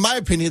 But in my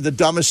opinion, the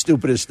dumbest,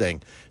 stupidest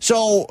thing.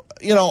 So,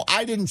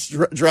 I didn't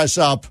dress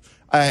up.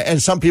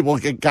 And some people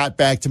got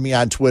back to me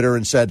on Twitter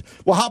and said,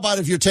 well, how about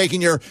if you're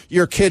taking your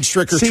kids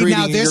trick-or-treating? See,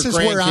 now this is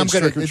where I'm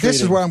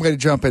going to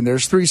jump in.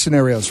 There's 3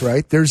 scenarios,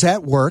 right? There's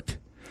at work.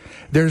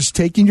 There's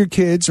taking your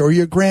kids or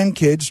your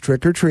grandkids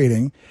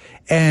trick-or-treating.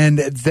 And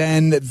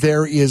then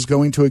there is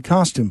going to a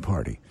costume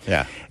party.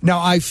 Yeah.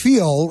 Now, I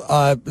feel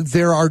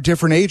there are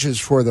different ages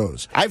for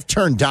those. I've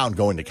turned down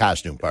going to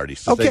costume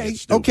parties.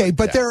 Okay,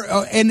 but there,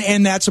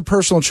 and that's a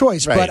personal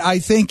choice. Right. But I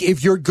think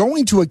if you're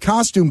going to a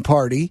costume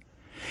party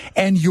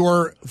and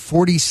you're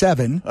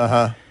 47,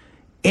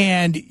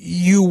 and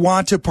you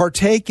want to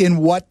partake in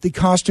what the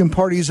costume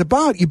party is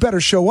about, you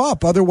better show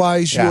up.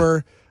 Otherwise,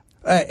 you're,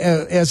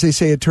 as they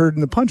say, a turd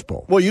in the punch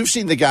bowl. Well, you've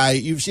seen the guy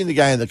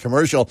in the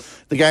commercial.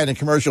 The guy in the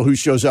commercial who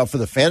shows up for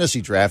the fantasy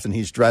draft, and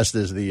he's dressed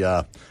as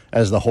the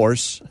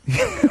horse.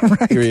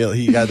 Right.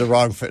 He got the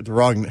wrong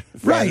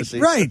fantasy.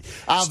 Right.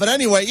 But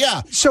anyway,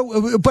 yeah.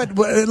 So, but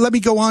let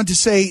me go on to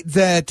say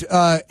that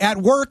at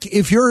work,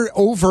 if you're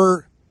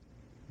over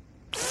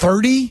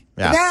 30,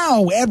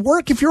 now at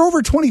work, if you're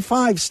over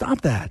 25,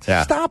 stop that.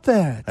 Yeah. Stop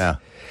that. Yeah.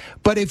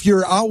 But if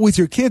you're out with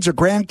your kids or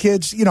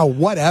grandkids,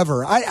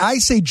 whatever. I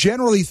say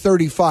generally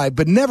 35,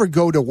 but never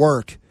go to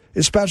work,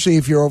 especially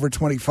if you're over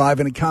 25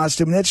 in a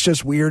costume. That's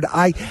just weird.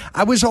 I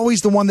was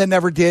always the one that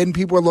never did, and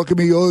people were looking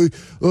at me, oh,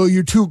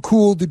 you're too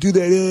cool to do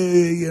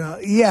that.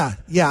 Yeah,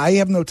 I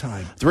have no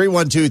time.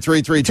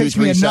 312-332-3776. Takes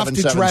me enough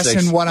to dress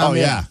in what I'm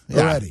in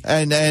already.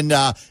 And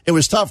it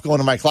was tough going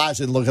to my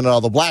closet and looking at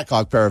all the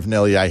Blackhawk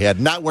paraphernalia I had,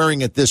 not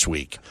wearing it this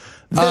week.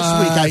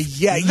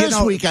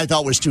 This week I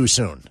thought was too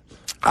soon.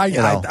 I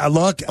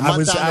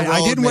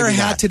didn't wear a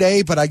hat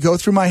today, but I go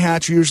through my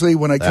hats usually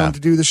when I come to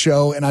do the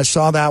show, and I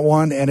saw that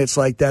one, and it's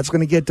like, that's going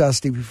to get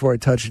dusty before I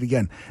touch it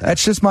again.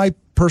 That's just my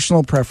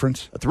personal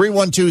preference.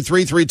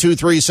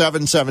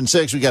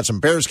 312-332-3776. We got some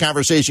Bears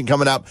conversation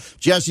coming up.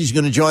 Jesse's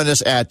going to join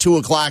us at 2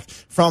 o'clock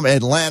from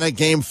Atlanta.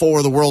 Game 4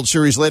 of the World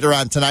Series later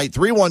on tonight.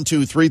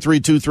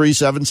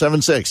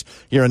 312-332-3776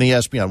 here on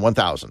ESPN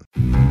 1000.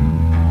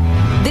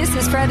 This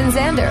is Fred and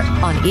Zander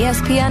on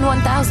ESPN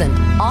 1000,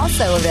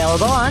 also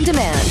available on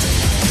demand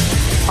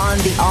on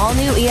the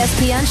all-new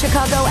ESPN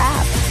Chicago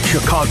app.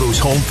 Chicago's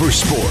home for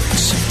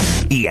sports.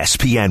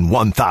 ESPN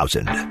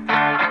 1000.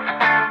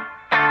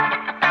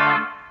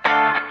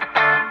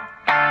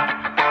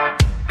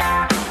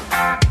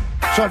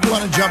 So if you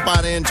want to jump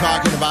on in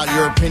talking about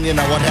your opinion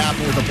on what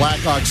happened with the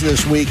Blackhawks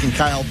this week and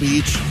Kyle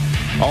Beach,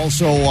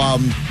 also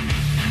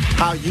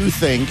how you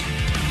think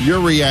you're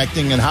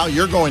reacting and how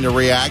you're going to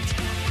react,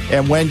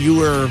 and when you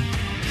were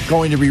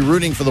going to be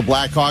rooting for the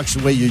Blackhawks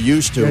the way you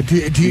used to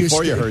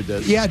before you heard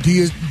this. Yeah, do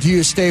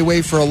you stay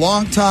away for a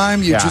long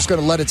time? You're just going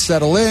to let it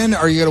settle in? Or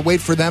are you going to wait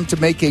for them to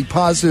make a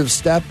positive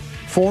step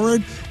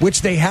forward,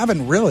 which they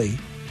haven't really?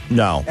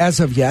 No.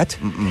 As of yet.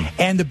 Mm-mm.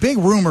 And the big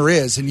rumor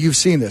is, and you've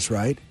seen this,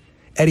 right?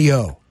 Eddie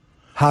O.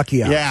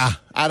 Hockey out. Yeah.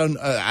 I don't...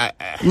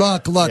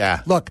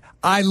 Look,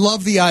 I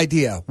love the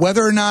idea.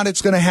 Whether or not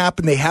it's going to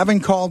happen, they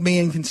haven't called me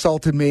and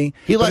consulted me.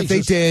 But if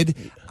they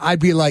did, I'd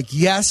be like,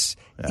 yes,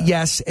 and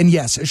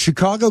yes. A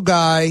Chicago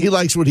guy. He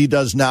likes what he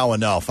does now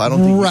enough. I don't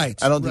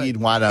think he'd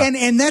want to...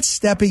 And that's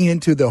stepping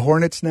into the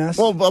hornet's nest.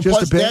 Well, just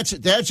plus, a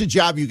bit. that's a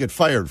job you get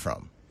fired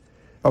from.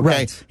 Okay,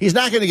 right. He's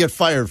not going to get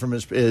fired from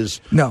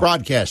his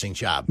broadcasting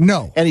job.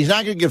 No, and he's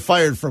not going to get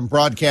fired from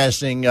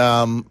broadcasting,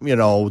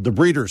 the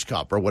Breeders'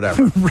 Cup or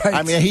whatever. Right.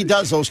 I mean, he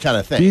does those kind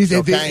of things.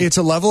 It's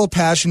a level of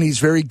passion. He's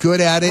very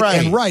good at it.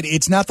 Right. And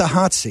it's not the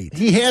hot seat.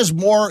 He has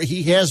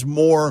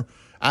more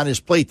on his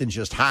plate than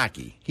just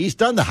hockey. He's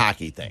done the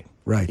hockey thing.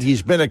 Right.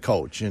 He's been a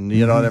coach, and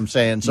you know what I'm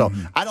saying? So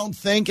I don't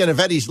think, and if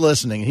Eddie's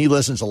listening, he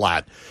listens a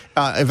lot.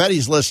 If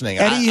Eddie's listening...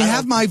 Eddie, you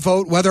have my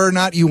vote, whether or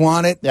not you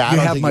want it. Yeah, I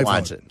don't think he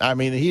wants vote. it. I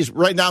mean,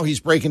 right now he's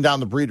breaking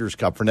down the Breeders'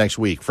 Cup for next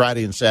week.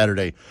 Friday and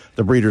Saturday,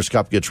 the Breeders'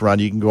 Cup gets run.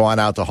 You can go on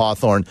out to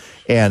Hawthorne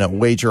and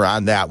wager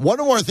on that. One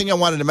more thing I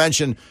wanted to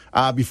mention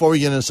before we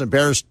get into some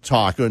Bears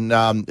talk, and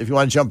if you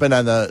want to jump in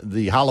on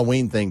the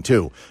Halloween thing,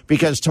 too,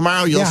 because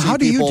tomorrow you'll see how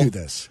do people... you do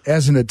this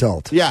as an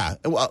adult? Yeah.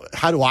 Well,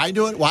 how do I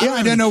do it? Well,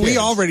 I don't know. We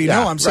already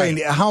know. I'm saying,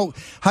 how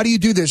do you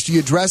do this? Do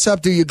you dress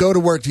up? Do you go to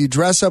work? Do you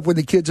dress up when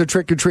the kids are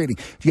trick-or-treating?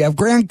 Do you have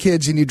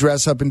grandkids and you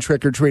dress up in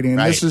trick-or-treating? And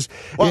this is,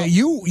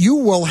 you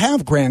will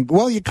have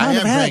you kind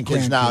of have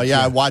grandkids now.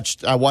 Yeah, I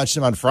watched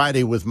them on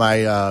Friday with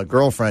my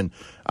girlfriend,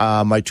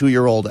 my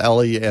 2-year-old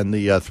Ellie and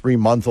the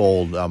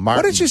 3-month-old Martin.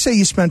 Why did you say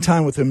you spent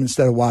time with them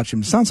instead of watching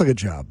them? Sounds like a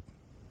job.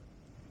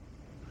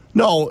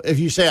 No, if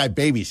you say I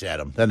babysat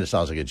them, then it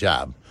sounds like a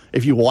job.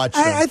 If you watch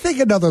them. I think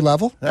another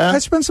level. I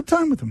spent some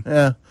time with them.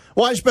 Yeah.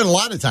 Well, I spent a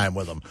lot of time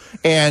with them.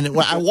 And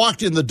when I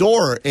walked in the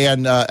door,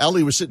 and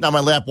Ellie was sitting on my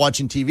lap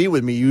watching TV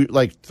with me,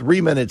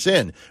 3 minutes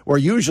in, where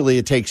usually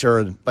it takes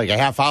her like a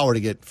half hour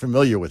to get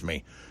familiar with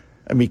me.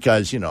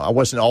 Because, I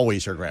wasn't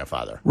always her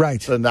grandfather.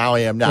 Right. So now I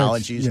am now,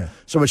 and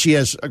but she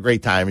has a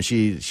great time, and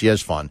she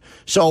has fun.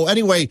 So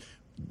anyway,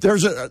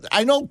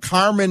 I know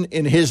Carmen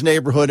in his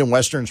neighborhood in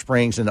Western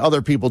Springs, and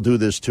other people do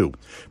this too.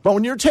 But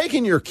when you're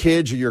taking your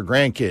kids or your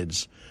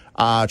grandkids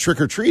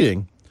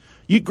trick-or-treating,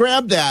 you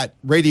grab that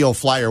radio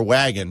flyer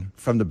wagon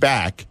from the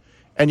back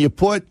and you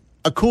put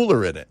a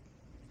cooler in it.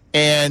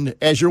 And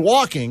as you're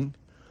walking,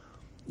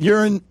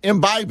 you're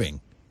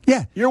imbibing.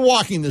 Yeah. You're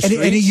walking the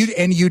streets.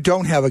 And you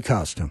don't have a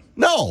costume.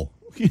 No.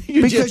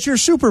 Because you're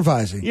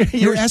supervising.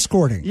 You're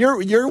escorting.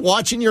 You're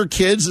watching your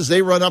kids as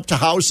they run up to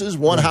houses,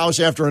 one house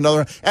after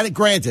another. And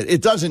granted,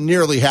 it doesn't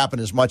nearly happen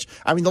as much.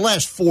 I mean, the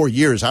last 4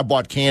 years, I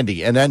bought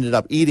candy and ended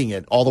up eating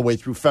it all the way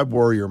through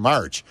February or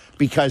March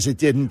because it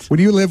didn't. When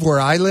you live where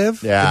I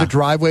live, the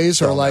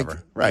driveways are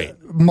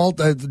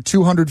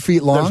 200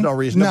 feet long. There's no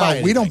reason to buy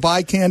anything. We don't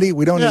buy candy.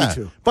 We don't need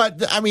to.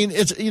 But, I mean,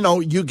 it's,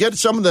 you get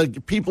some of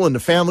the people in the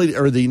family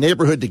or the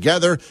neighborhood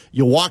together.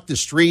 You walk the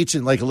streets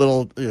in like a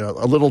little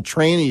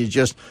train,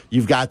 and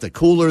you've got the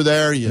cooler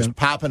there. You just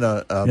popping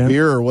a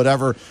beer or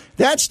whatever.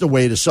 That's the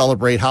way to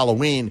celebrate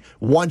Halloween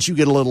once you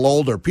get a little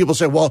older. People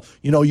say, well,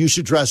 you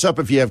should dress up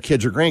if you have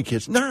kids or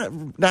grandkids.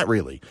 Not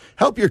really.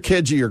 Help your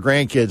kids or your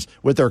grandkids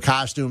with their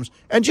costumes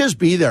and just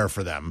be there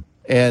for them.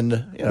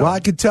 And well, I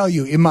could tell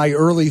you, in my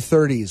early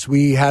 30s,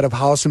 we had a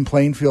house in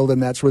Plainfield,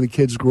 and that's where the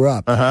kids grew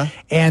up.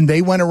 And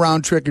they went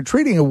around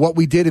trick-or-treating, and what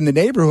we did in the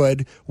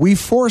neighborhood, we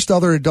forced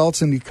other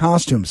adults into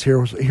costumes.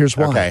 Here's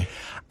why. Okay.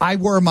 I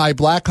wore my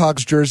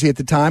Blackhawks jersey at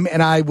the time,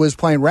 and I was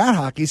playing rat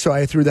hockey, so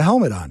I threw the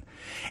helmet on.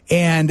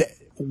 And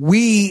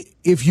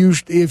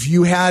if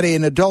you had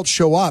an adult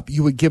show up,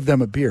 you would give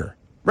them a beer.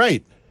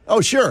 Right. Oh,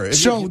 sure.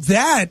 So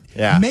that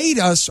made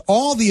us,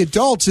 all the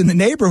adults in the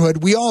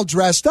neighborhood, we all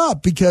dressed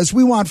up because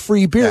we want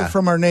free beer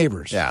from our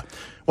neighbors. Yeah.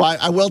 Well,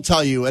 I will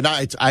tell you, and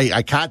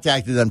I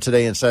contacted them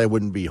today and said I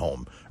wouldn't be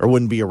home or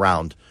wouldn't be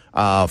around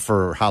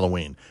for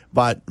Halloween.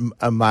 But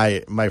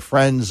my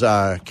friends,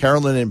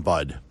 Carolyn and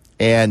Bud,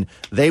 and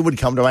they would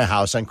come to my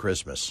house on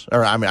Christmas.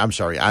 On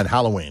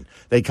Halloween.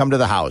 They'd come to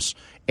the house,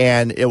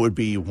 and it would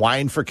be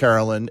wine for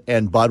Carolyn,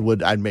 and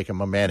I'd make him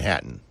a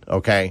Manhattan,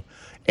 okay?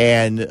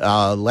 And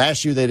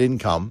last year they didn't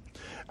come,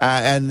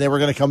 and they were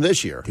going to come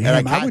this year.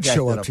 Damn, I would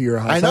show up to your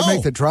house. I know. I'd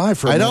make the drive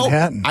for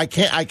Manhattan. I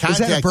contacted Is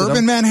that a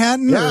bourbon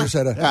Manhattan? Yeah. Or is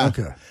that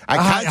okay. I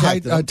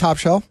contacted them. Top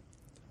shelf?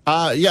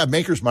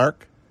 Maker's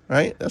Mark.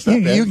 Right? That's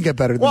not bad. You can get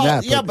better than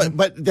that. Yeah,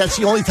 but that's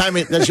the only time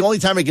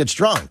it gets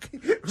drunk.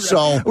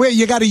 So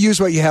you got to use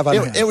what you have on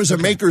hand. It was a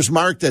Maker's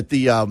Mark that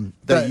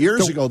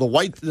years ago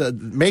the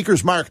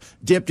Maker's Mark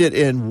dipped it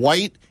in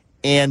white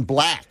and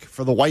black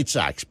for the White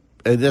Sox.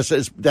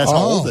 That's how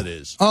old it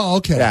is. Oh,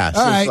 okay. Yeah,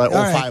 all right, like all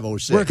right.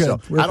 05, 06. We're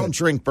good. So I don't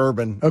drink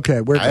bourbon.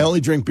 Okay, we're good. I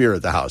only drink beer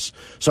at the house.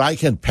 So I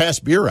can pass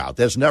beer out.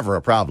 That's never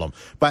a problem.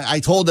 But I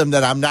told them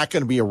that I'm not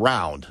going to be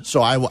around,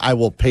 so I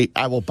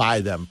will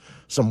buy them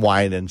some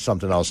wine and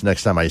something else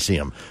next time I see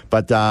him.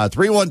 But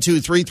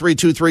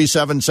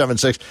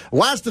 312-332-3776.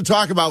 Lots to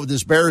talk about with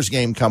this Bears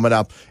game coming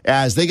up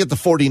as they get the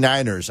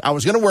 49ers. I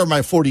was going to wear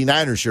my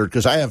 49er shirt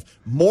because I have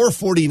more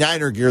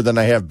 49er gear than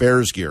I have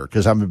Bears gear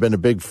because I've been a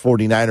big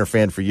 49er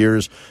fan for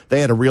years.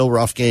 They had a real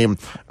rough game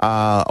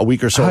a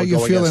week or so ago. How are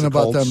you feeling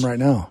about Colts. them right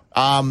now?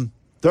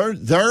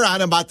 They're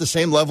on about the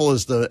same level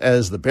as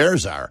the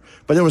Bears are.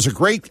 But there was a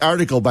great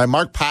article by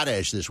Mark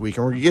Potash this week,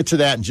 and we're going to get to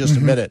that in just a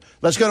minute.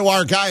 Let's go to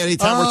our guy.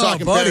 Anytime we're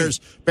talking Bears,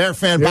 Bear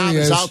fan There Bob he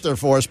is is. out there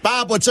for us.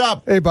 Bob, what's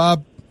up? Hey,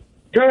 Bob.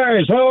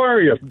 Guys, how are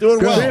you?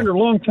 Doing well. Zander,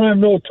 long time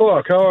no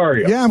talk. How are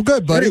you? Yeah, I'm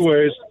good, buddy.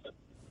 Anyways,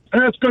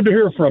 that's good to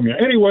hear from you.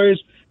 Anyways,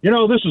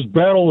 this is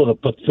Battle of the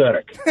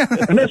Pathetic.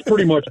 And that's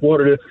pretty much what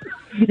it is.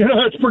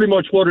 That's pretty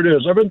much what it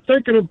is. I've been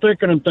thinking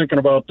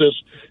about this,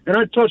 and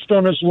I touched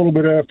on this a little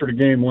bit after the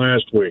game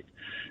last week.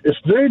 If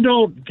they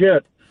don't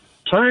get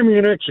timing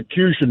and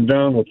execution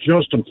down with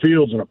Justin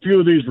Fields and a few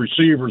of these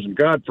receivers, and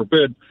God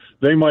forbid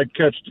they might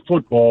catch the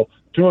football,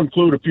 to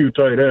include a few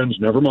tight ends,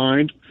 never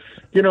mind,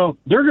 they're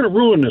going to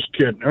ruin this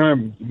kid. And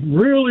I'm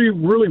really,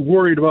 really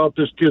worried about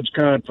this kid's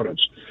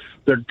confidence.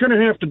 They're going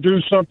to have to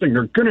do something.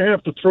 They're going to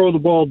have to throw the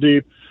ball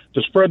deep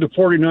to spread the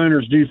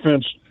 49ers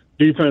defense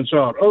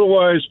out.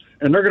 Otherwise,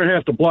 and they're going to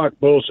have to block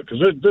Bosa because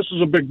this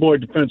is a big boy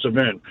defensive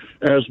end,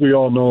 as we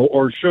all know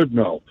or should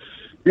know.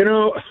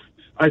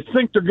 I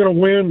think they're going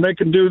to win. They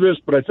can do this,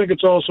 but I think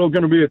it's also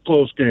going to be a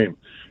close game.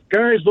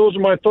 Guys, those are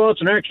my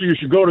thoughts, and actually you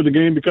should go to the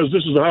game because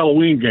this is a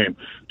Halloween game.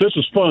 This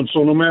is fun,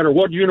 so no matter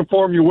what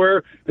uniform you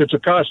wear, it's a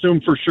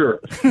costume for sure.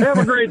 Have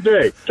a great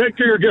day. Take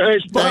care,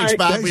 guys. Bye. Thanks,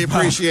 Bob. We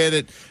appreciate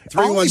it.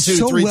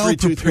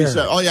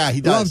 312-332-37. Oh, yeah,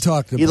 he does.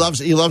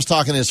 He loves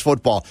talking his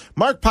football.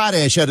 Mark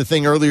Potash had a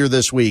thing earlier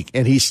this week,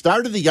 and he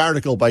started the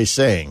article by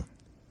asking,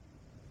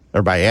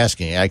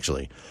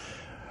 actually.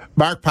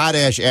 Mark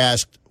Potash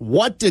asked,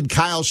 what did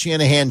Kyle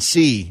Shanahan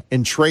see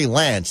in Trey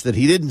Lance that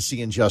he didn't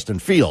see in Justin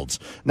Fields?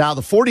 Now,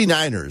 the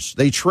 49ers,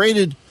 they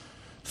traded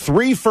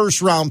 3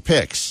 first-round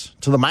picks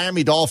to the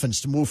Miami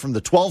Dolphins to move from the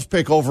 12th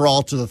pick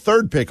overall to the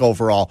 3rd pick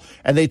overall,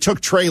 and they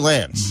took Trey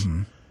Lance.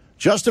 Mm-hmm.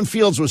 Justin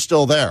Fields was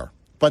still there.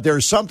 But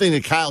there's something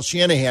that Kyle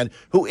Shanahan,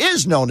 who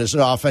is known as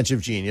an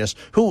offensive genius,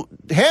 who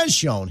has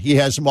shown he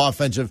has some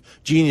offensive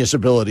genius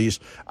abilities,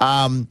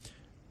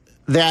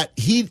 that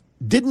he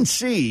didn't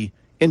see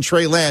in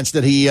Trey Lance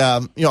that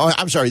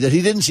that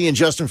he didn't see in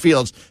Justin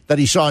Fields that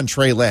he saw in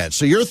Trey Lance.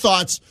 So your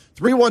thoughts,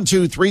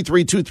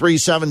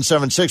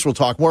 312-332-3776. We'll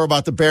talk more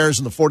about the Bears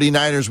and the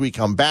 49ers we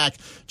come back.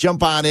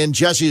 Jump on in.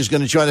 Jesse is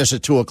going to join us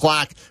at 2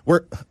 o'clock.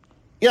 We're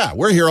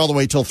here all the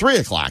way till 3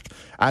 o'clock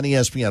on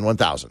ESPN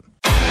 1000.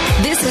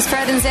 This is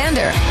Fred and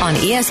Zander on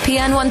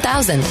ESPN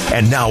 1000.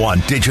 And now on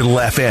Digital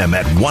FM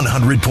at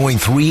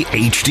 100.3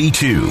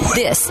 HD2.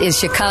 This is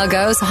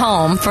Chicago's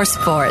home for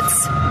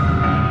sports.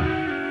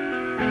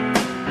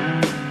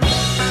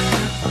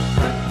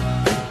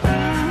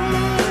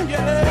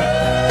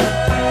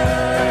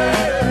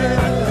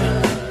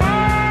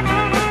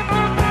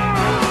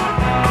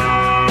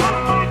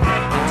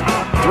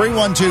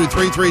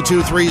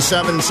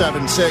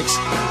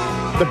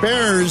 312-332-3776. The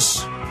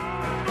Bears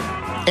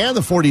and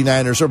the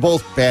 49ers are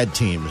both bad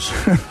teams.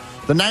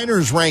 The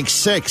Niners rank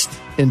 6th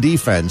in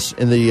defense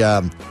in the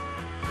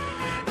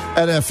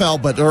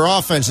NFL, but their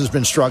offense has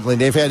been struggling.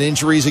 They've had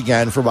injuries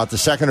again for about the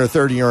 2nd or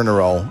 3rd year in a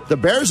row. The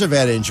Bears have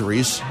had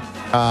injuries.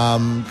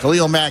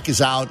 Khalil Mack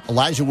is out.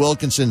 Elijah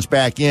Wilkinson's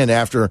back in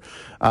after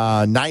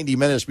 90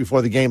 minutes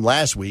before the game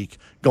last week,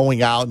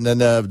 going out. And then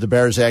the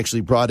Bears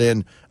actually brought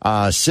in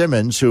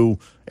Simmons, who,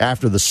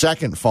 after the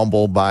second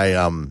fumble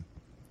by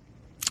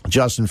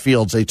Justin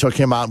Fields, they took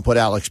him out and put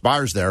Alex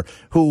Bars there,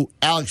 who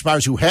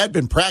had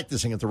been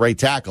practicing at the right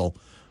tackle.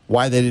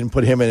 Why they didn't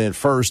put him in at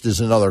first is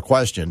another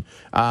question.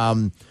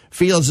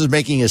 Fields is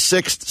making his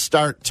 6th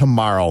start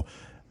tomorrow.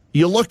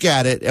 You look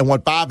at it, and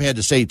what Bob had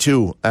to say,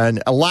 too,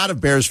 and a lot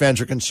of Bears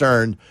fans are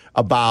concerned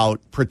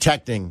about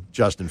protecting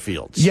Justin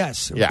Fields.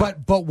 Yes, yeah.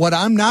 But what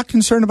I'm not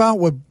concerned about,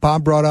 what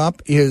Bob brought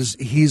up, is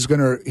his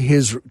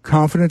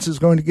confidence is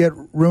going to get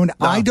ruined.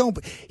 No.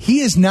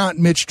 He is not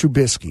Mitch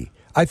Trubisky.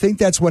 I think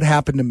that's what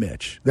happened to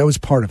Mitch. That was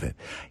part of it.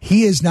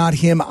 He is not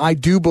him. I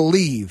do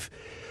believe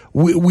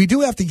we do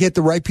have to get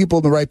the right people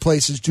in the right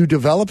places to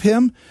develop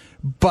him,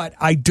 but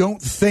I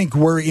don't think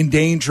we're in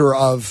danger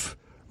of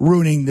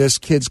ruining this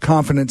kid's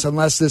confidence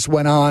unless this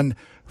went on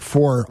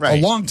for a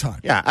long time.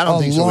 Yeah, I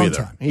don't think so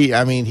either.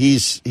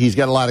 He's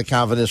got a lot of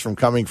confidence from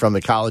coming from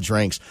the college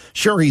ranks.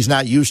 Sure, he's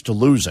not used to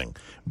losing,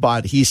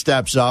 but he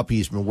steps up.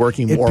 He's been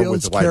working more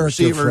with the wide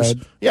receivers.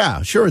 Fred.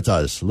 Yeah, sure it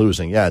does.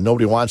 Losing. Yeah,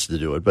 nobody wants to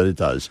do it, but it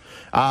does.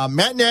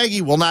 Matt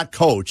Nagy will not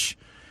coach,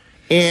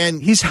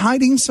 and he's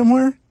hiding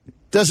somewhere.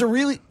 Does it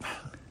really?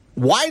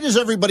 Why does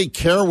everybody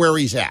care where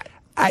he's at?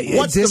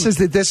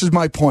 This is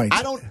my point.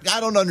 I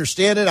don't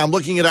understand it. I'm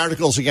looking at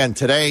articles again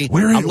today.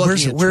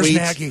 Where's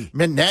Nagy?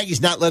 Man,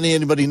 Nagy's not letting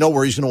anybody know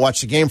where he's going to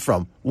watch the game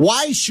from.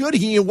 Why should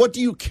he? And what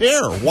do you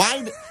care?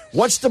 Why?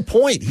 What's the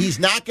point? He's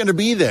not going to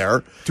be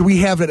there. Do we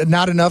have it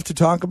not enough to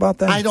talk about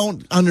that? I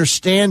don't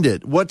understand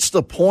it. What's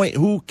the point?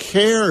 Who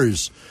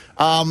cares?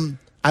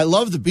 I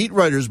love the beat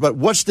writers, but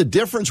what's the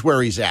difference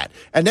where he's at?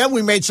 And then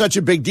we made such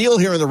a big deal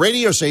here in the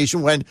radio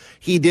station when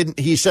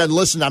he said,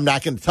 listen, I'm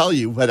not going to tell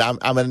you, but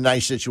I'm in a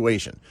nice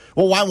situation.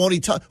 Well, why won't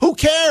he tell? Who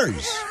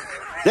cares?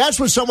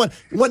 That's what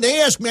when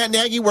they ask Matt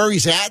Nagy where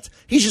he's at,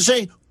 he should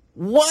say,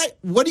 what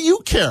do you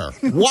care?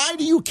 Why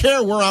do you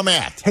care where I'm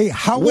at? Hey,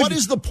 what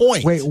is the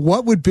point? Wait,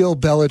 what would Bill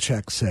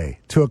Belichick say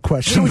to a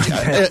question like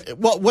that?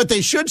 Well, what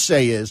they should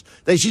say is,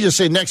 they should just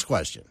say, next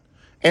question.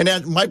 And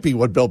that might be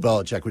what Bill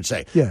Belichick would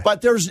say. Yeah.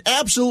 But there's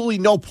absolutely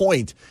no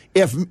point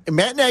if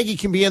Matt Nagy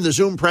can be in the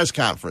Zoom press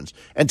conference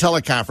and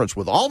teleconference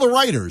with all the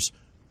writers.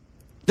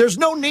 There's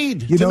no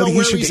need to know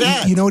where he's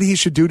at. You know what he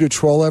should do to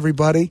troll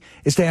everybody?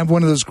 Is to have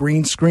one of those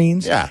green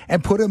screens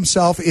and put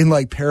himself in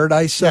like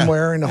paradise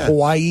somewhere in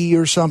Hawaii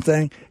or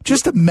something,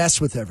 just to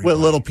mess with everybody. With a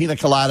little pina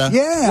colada.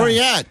 Yeah. Where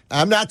you at?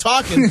 I'm not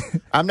talking.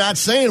 I'm not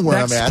saying where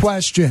I'm at. Next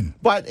question.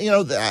 But,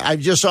 I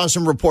just saw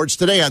some reports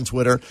today on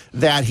Twitter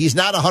that he's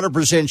not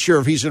 100%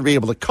 sure if he's going to be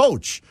able to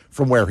coach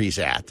from where he's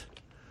at.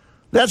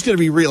 That's going to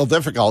be real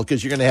difficult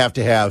because you're going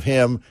to have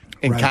him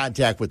in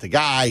contact with the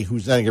guy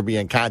who's then going to be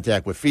in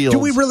contact with Fields. Do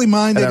we really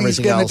mind that he's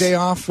getting a day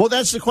off? Well,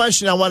 that's the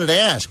question I wanted to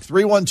ask.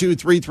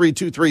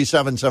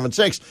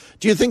 312-332-3776.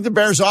 Do you think the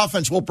Bears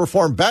offense will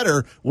perform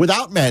better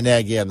without Matt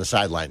Nagy on the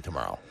sideline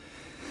tomorrow?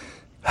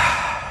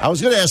 I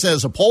was going to ask that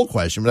as a poll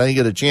question, but I didn't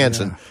get a chance,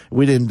 and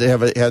we didn't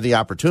have the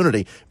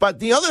opportunity. But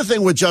the other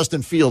thing with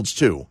Justin Fields,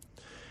 too,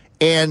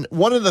 and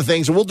one of the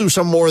things, and we'll do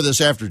some more of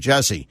this after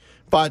Jesse,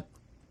 but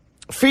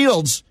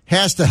Fields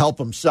has to help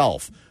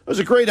himself. There was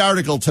a great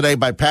article today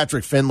by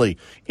Patrick Finley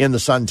in the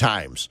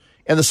Sun-Times.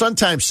 And the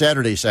Sun-Times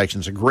Saturday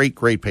section is a great,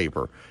 great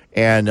paper.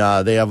 And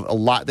they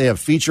have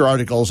feature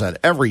articles on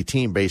every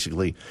team,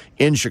 basically,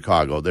 in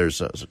Chicago.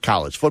 There's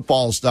college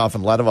football stuff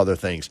and a lot of other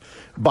things.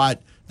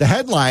 But the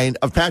headline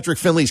of Patrick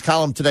Finley's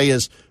column today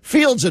is,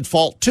 Fields at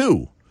fault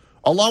too.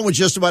 Along with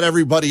just about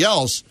everybody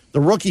else,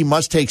 the rookie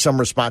must take some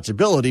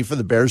responsibility for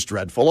the Bears'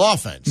 dreadful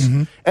offense.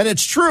 Mm-hmm. And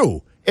it's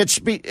true.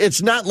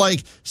 It's not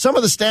like some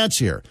of the stats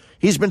here.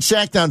 He's been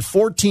sacked on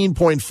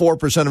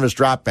 14.4% of his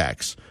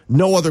dropbacks.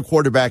 No other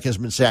quarterback has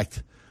been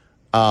sacked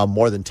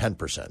more than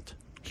 10%.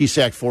 He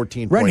sacked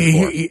 14.4.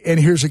 Right, and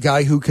here's a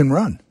guy who can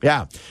run.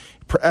 Yeah.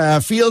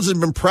 Fields has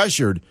been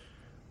pressured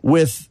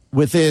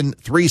within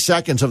 3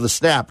 seconds of the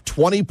snap,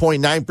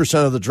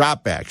 20.9% of the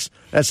dropbacks.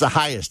 That's the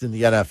highest in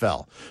the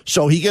NFL.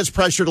 So he gets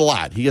pressured a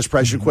lot. He gets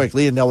pressured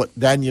quickly, and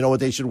then you know what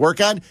they should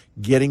work on?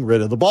 Getting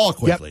rid of the ball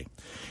quickly.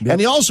 Yep. And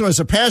he also has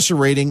a passer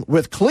rating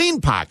with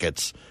clean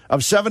pockets of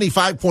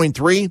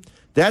 75.3.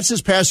 That's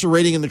his passer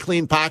rating in the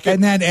clean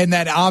pocket. And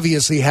that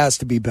obviously has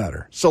to be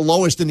better. So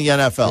lowest in the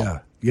NFL. Yeah.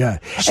 Yeah.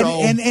 So,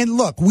 and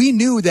look, we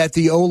knew that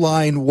the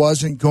O-line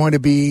wasn't going to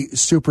be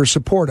super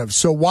supportive.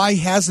 So why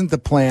hasn't the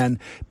plan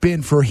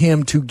been for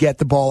him to get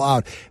the ball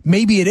out?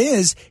 Maybe it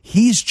is.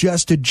 He's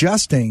just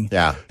adjusting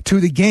to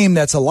the game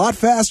that's a lot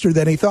faster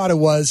than he thought it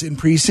was in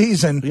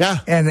preseason. Yeah.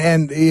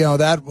 And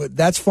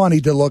that's funny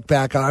to look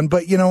back on.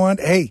 But you know what?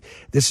 Hey,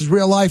 this is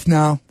real life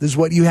now. This is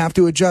what you have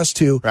to adjust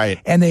to. Right.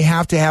 And they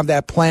have to have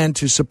that plan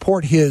to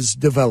support his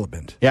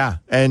development. Yeah.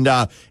 And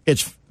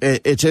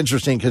it's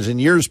interesting because in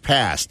years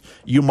past,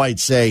 you might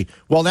say,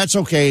 well, that's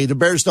okay. The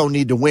Bears don't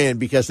need to win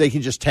because they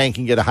can just tank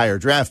and get a higher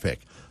draft pick.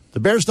 The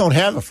Bears don't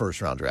have a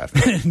first-round draft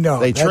pick. No,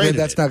 they traded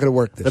that's not going to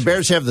work this year. The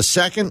Bears have a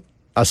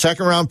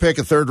second-round pick,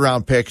 a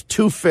third-round pick,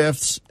 2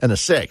 5ths, and a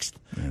 6th.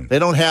 They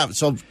don't have –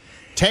 so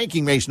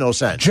tanking makes no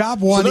sense.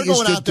 Job one is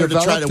to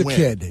develop the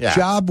kid. Yeah.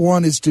 Job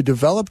one is to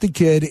develop the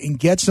kid and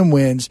get some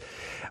wins.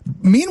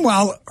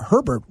 Meanwhile,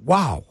 Herbert,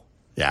 wow.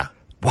 Yeah.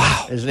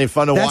 Wow. Isn't it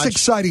fun to watch? That's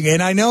exciting.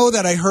 And I know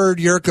that I heard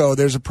Yurko,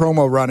 there's a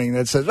promo running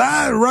that says,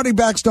 running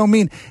backs don't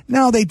mean.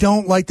 No, they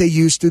don't like they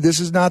used to. This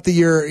is not the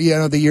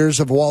years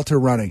of Walter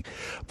running.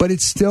 But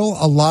it's still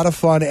a lot of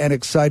fun and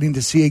exciting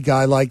to see a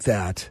guy like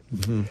that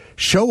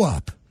show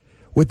up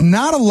with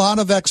not a lot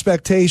of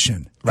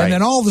expectation. Right. And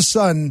then all of a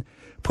sudden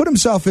put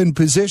himself in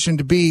position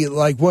to be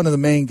like one of the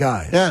main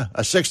guys. Yeah,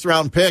 a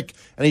 6th-round pick,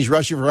 and he's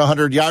rushing for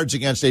 100 yards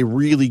against a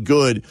really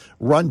good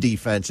run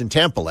defense in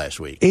Tampa last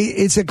week.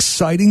 It's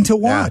exciting to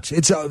watch. Yeah.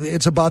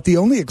 It's about the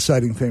only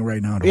exciting thing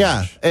right now to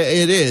watch. Yeah,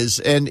 it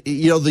is. And,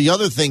 the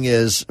other thing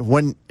is,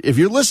 if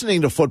you're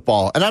listening to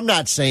football, and I'm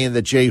not saying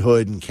that Jay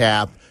Hood and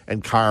Cap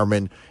and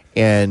Carmen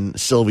and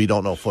Sylvie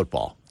don't know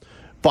football,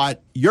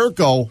 but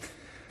Yurko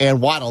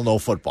and Waddle know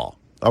football.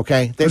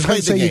 Okay, they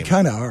played the game. You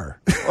kind of are.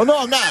 Well, no,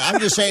 I'm not. I'm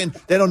just saying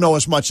they don't know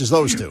as much as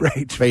those two.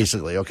 Right.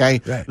 Basically, okay?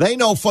 Right. They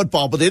know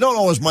football, but they don't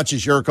know as much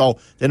as Yurko.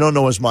 They don't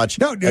know as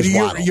much as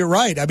Waddle. You're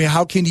right. I mean,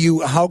 how can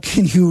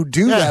you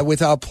do that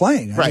without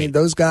playing? I mean,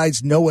 those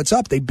guys know what's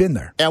up. They've been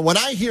there. And when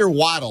I hear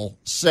Waddle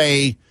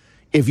say,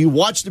 if you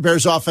watch the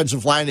Bears'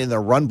 offensive line in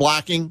their run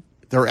blocking,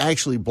 they're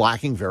actually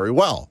blocking very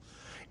well.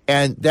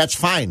 And that's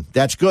fine.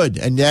 That's good.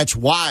 And that's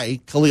why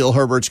Khalil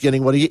Herbert's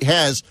getting what he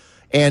has.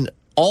 And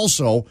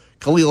also,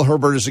 Khalil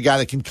Herbert is a guy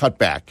that can cut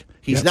back.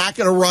 He's not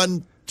going to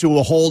run to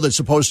a hole that's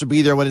supposed to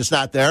be there when it's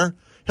not there.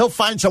 He'll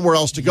find somewhere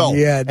else to go.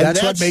 Yeah,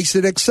 that's what makes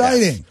it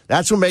exciting. Yes,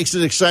 that's what makes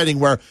it exciting.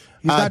 Where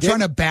he's not trying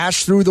to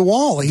bash through the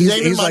wall.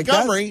 David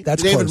Montgomery,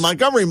 David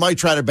Montgomery might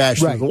try to bash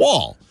through the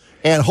wall.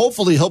 And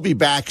hopefully he'll be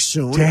back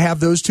soon. To have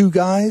those two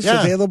guys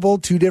available,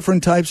 two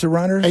different types of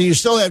runners. And you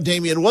still have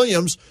Damian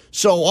Williams.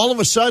 So all of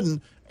a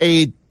sudden,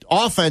 a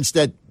offense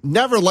that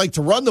never liked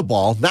to run the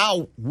ball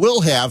now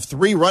will have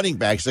three running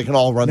backs that can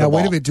all run the ball. Now,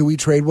 wait a minute. Do we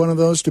trade one of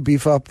those to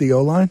beef up the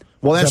O-line?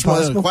 Well, that's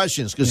one of the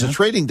questions, because the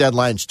trading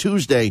deadline's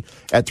Tuesday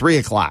at 3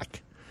 o'clock.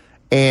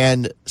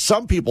 And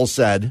some people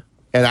said,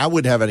 and I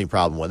wouldn't have any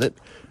problem with it,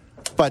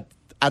 but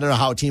I don't know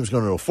how a team's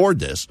going to afford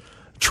this,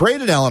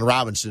 trade Allen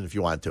Robinson if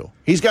you want to.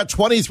 He's got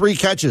 23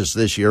 catches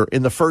this year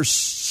in the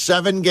first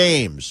 7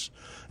 games.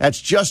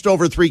 That's just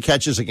over 3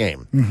 catches a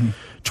game. Mm-hmm.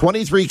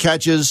 23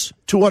 catches,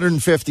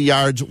 250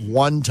 yards,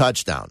 1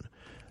 touchdown.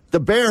 The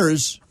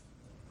Bears,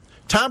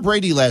 Tom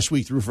Brady last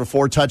week threw for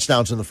 4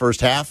 touchdowns in the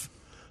first half.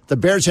 The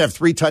Bears have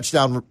 3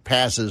 touchdown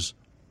passes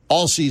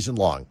all season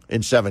long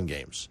in 7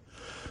 games.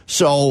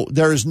 So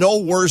there is no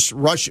worse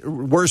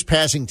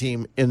passing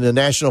team in the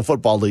National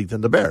Football League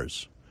than the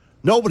Bears.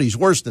 Nobody's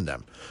worse than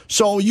them.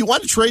 So you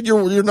want to trade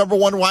your number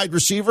one wide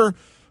receiver,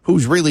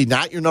 who's really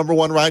not your number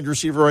one wide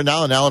receiver right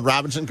now, and Allen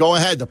Robinson? Go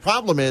ahead. The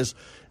problem is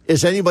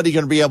anybody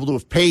going to be able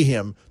to pay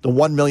him the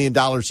 $1 million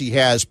he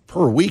has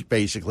per week,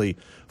 basically,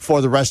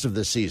 for the rest of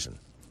this season?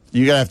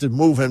 You're going to have to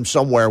move him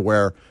somewhere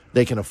where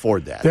they can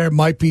afford that. There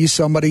might be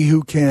somebody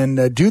who can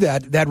do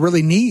that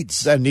really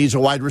needs. That needs a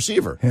wide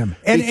receiver. Him.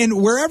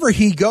 And wherever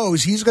he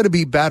goes, he's going to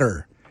be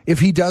better. If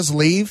he does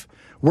leave,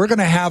 we're going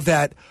to have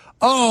that,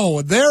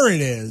 oh, there it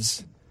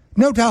is.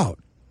 No doubt.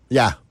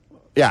 Yeah.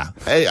 Yeah.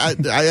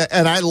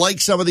 I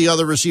like some of the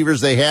other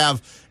receivers they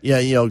have. Yeah,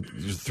 you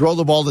throw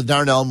the ball to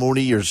Darnell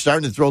Mooney. You're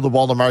starting to throw the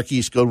ball to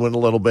Marquise Goodwin a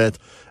little bit.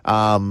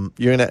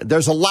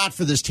 There's a lot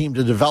for this team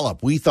to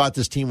develop. We thought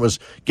this team was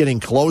getting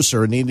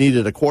closer and he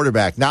needed a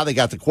quarterback. Now they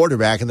got the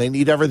quarterback and they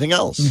need everything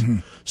else. Mm-hmm.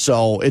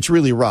 So it's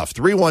really rough.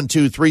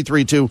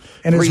 312-332-3776.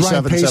 And is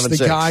Ryan Pace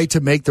the guy to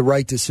make the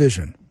right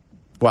decision?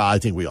 Well, I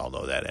think we all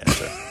know that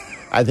answer.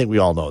 I think we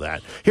all know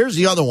that. Here's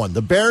the other one.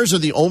 The Bears are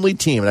the only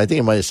team, and I think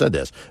I might have said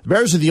this, the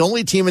Bears are the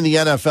only team in the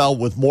NFL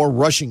with more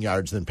rushing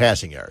yards than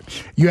passing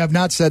yards. You have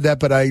not said that,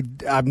 but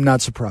I'm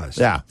not surprised.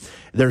 Yeah.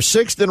 They're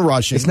 6th in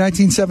rushing. It's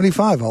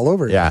 1975 all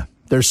over again. Yeah.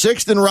 They're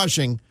 6th in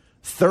rushing,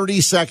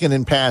 32nd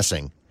in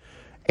passing.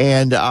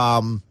 And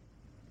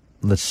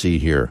let's see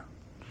here.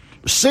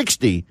 6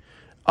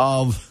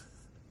 of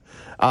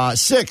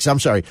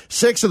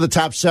the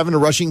top 7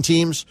 rushing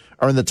teams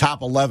are in the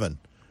top 11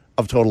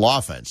 of total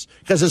offense.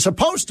 Because it's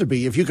supposed to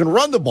be, if you can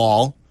run the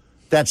ball,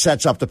 that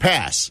sets up the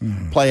pass.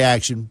 Play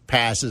action,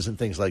 passes, and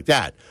things like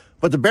that.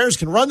 But the Bears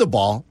can run the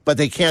ball, but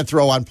they can't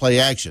throw on play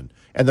action.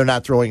 And they're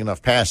not throwing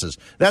enough passes.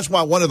 That's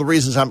why one of the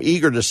reasons I'm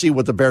eager to see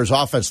what the Bears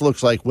offense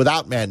looks like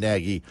without Matt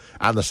Nagy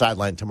on the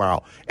sideline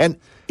tomorrow. And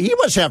he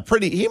must have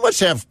quite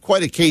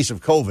a case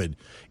of COVID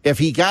if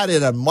he got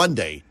it on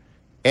Monday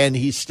and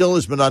he still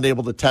has been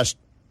unable to test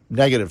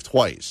negative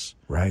twice.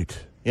 Right.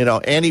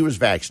 And he was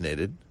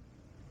vaccinated.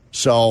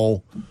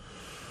 So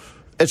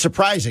it's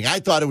surprising. I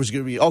thought it was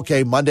going to be,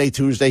 okay, Monday,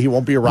 Tuesday, he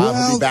won't be around.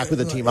 He'll be back with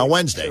the team on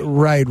Wednesday.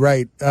 Right.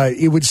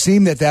 It would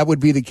seem that would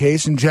be the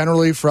case. And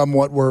generally, from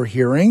what we're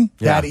hearing,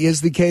 that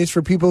is the case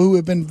for people who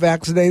have been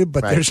vaccinated.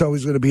 But there's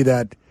always going to be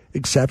that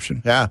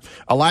exception. Yeah.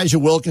 Elijah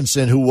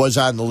Wilkinson, who was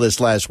on the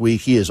list last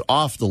week, he is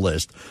off the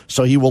list.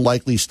 So he will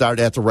likely start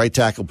at the right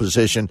tackle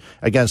position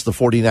against the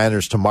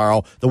 49ers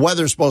tomorrow. The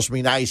weather's supposed to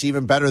be nice,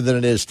 even better than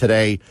it is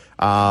today.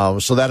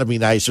 So that'll be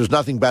nice. There's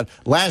nothing bad.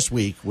 Last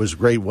week was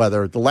great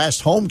weather. The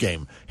last home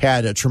game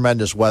had a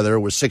tremendous weather. It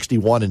was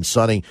 61 and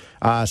sunny.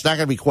 It's not going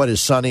to be quite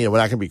as sunny and we're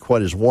not going to be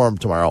quite as warm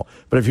tomorrow.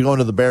 But if you're going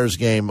to the Bears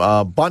game,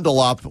 bundle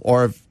up,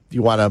 or if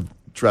you want to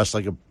dress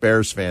like a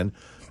Bears fan,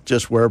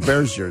 just wear a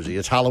Bears jersey.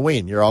 It's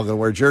Halloween. You're all going to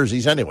wear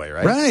jerseys anyway,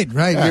 right?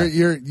 Right.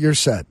 Yeah. You're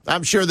set.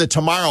 I'm sure that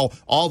tomorrow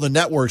all the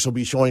networks will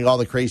be showing all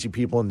the crazy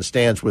people in the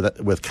stands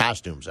with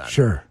costumes on.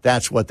 Sure.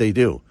 That's what they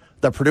do.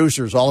 The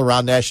producers all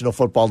around National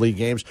Football League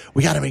games,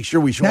 we got to make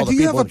sure we show all the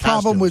people in costumes. Now, do you have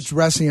a problem with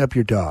dressing up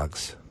your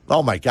dogs?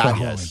 Oh, my God,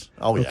 yes.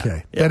 Oh, yeah.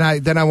 Okay. Yeah.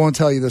 Then I won't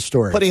tell you the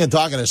story. Putting a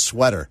dog in a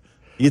sweater.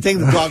 You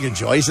think the dog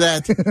enjoys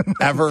that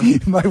ever?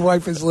 My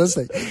wife is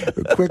listening.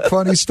 A quick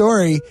funny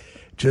story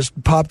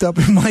just popped up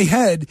in my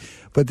head.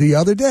 But the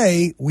other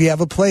day, we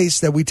have a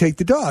place that we take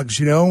the dogs,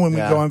 when we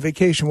go on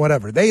vacation,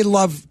 whatever. They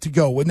love to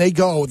go. When they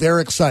go, they're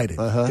excited.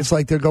 It's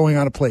like they're going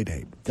on a play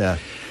date. Yeah.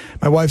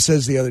 My wife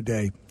says the other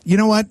day, you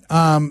know what?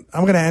 I'm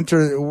going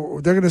to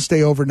they're going to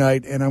stay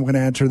overnight, and I'm going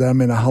to enter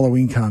them in a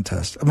Halloween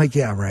contest. I'm like,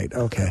 yeah, right.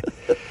 Okay.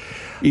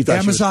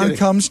 Amazon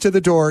comes to the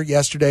door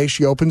yesterday.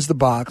 She opens the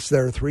box.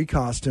 There are 3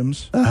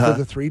 costumes for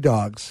the 3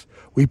 dogs.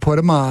 We put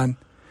them on.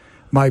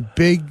 My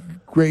big,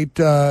 great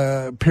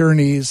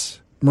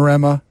Pyrenees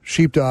Maremma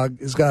sheepdog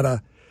has got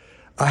a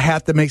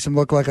hat that makes him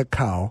look like a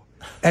cow.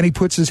 and he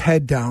puts his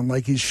head down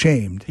like he's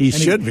shamed. He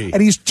should be.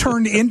 And he's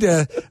turned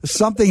into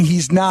something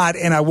he's not.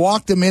 And I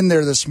walked him in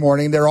there this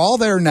morning. They're all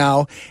there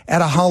now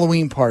at a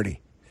Halloween party.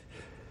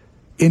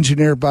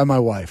 Engineered by my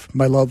wife,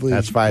 my lovely.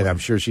 That's fine. wife. I'm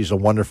sure she's a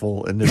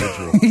wonderful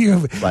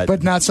individual.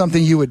 but not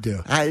something you would do.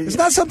 It's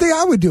not something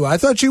I would do. I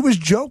thought she was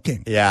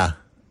joking. Yeah.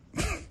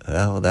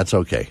 Well, that's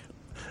okay.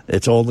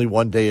 It's only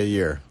one day a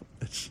year.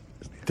 It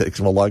takes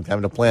them a long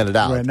time to plan it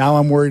out. Right, now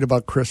I'm worried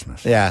about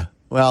Christmas. Yeah.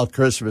 Well,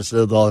 Christmas,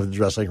 they'll all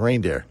dress like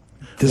reindeer.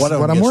 This One is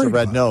of what them I'm gets worried the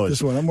red about. nose. This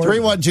is what I'm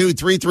worried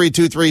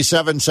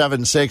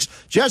 312-332-3776.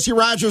 Jesse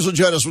Rogers will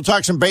join us. We'll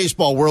talk some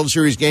baseball. World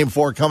Series Game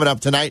 4 coming up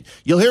tonight.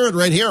 You'll hear it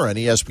right here on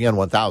ESPN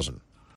 1000.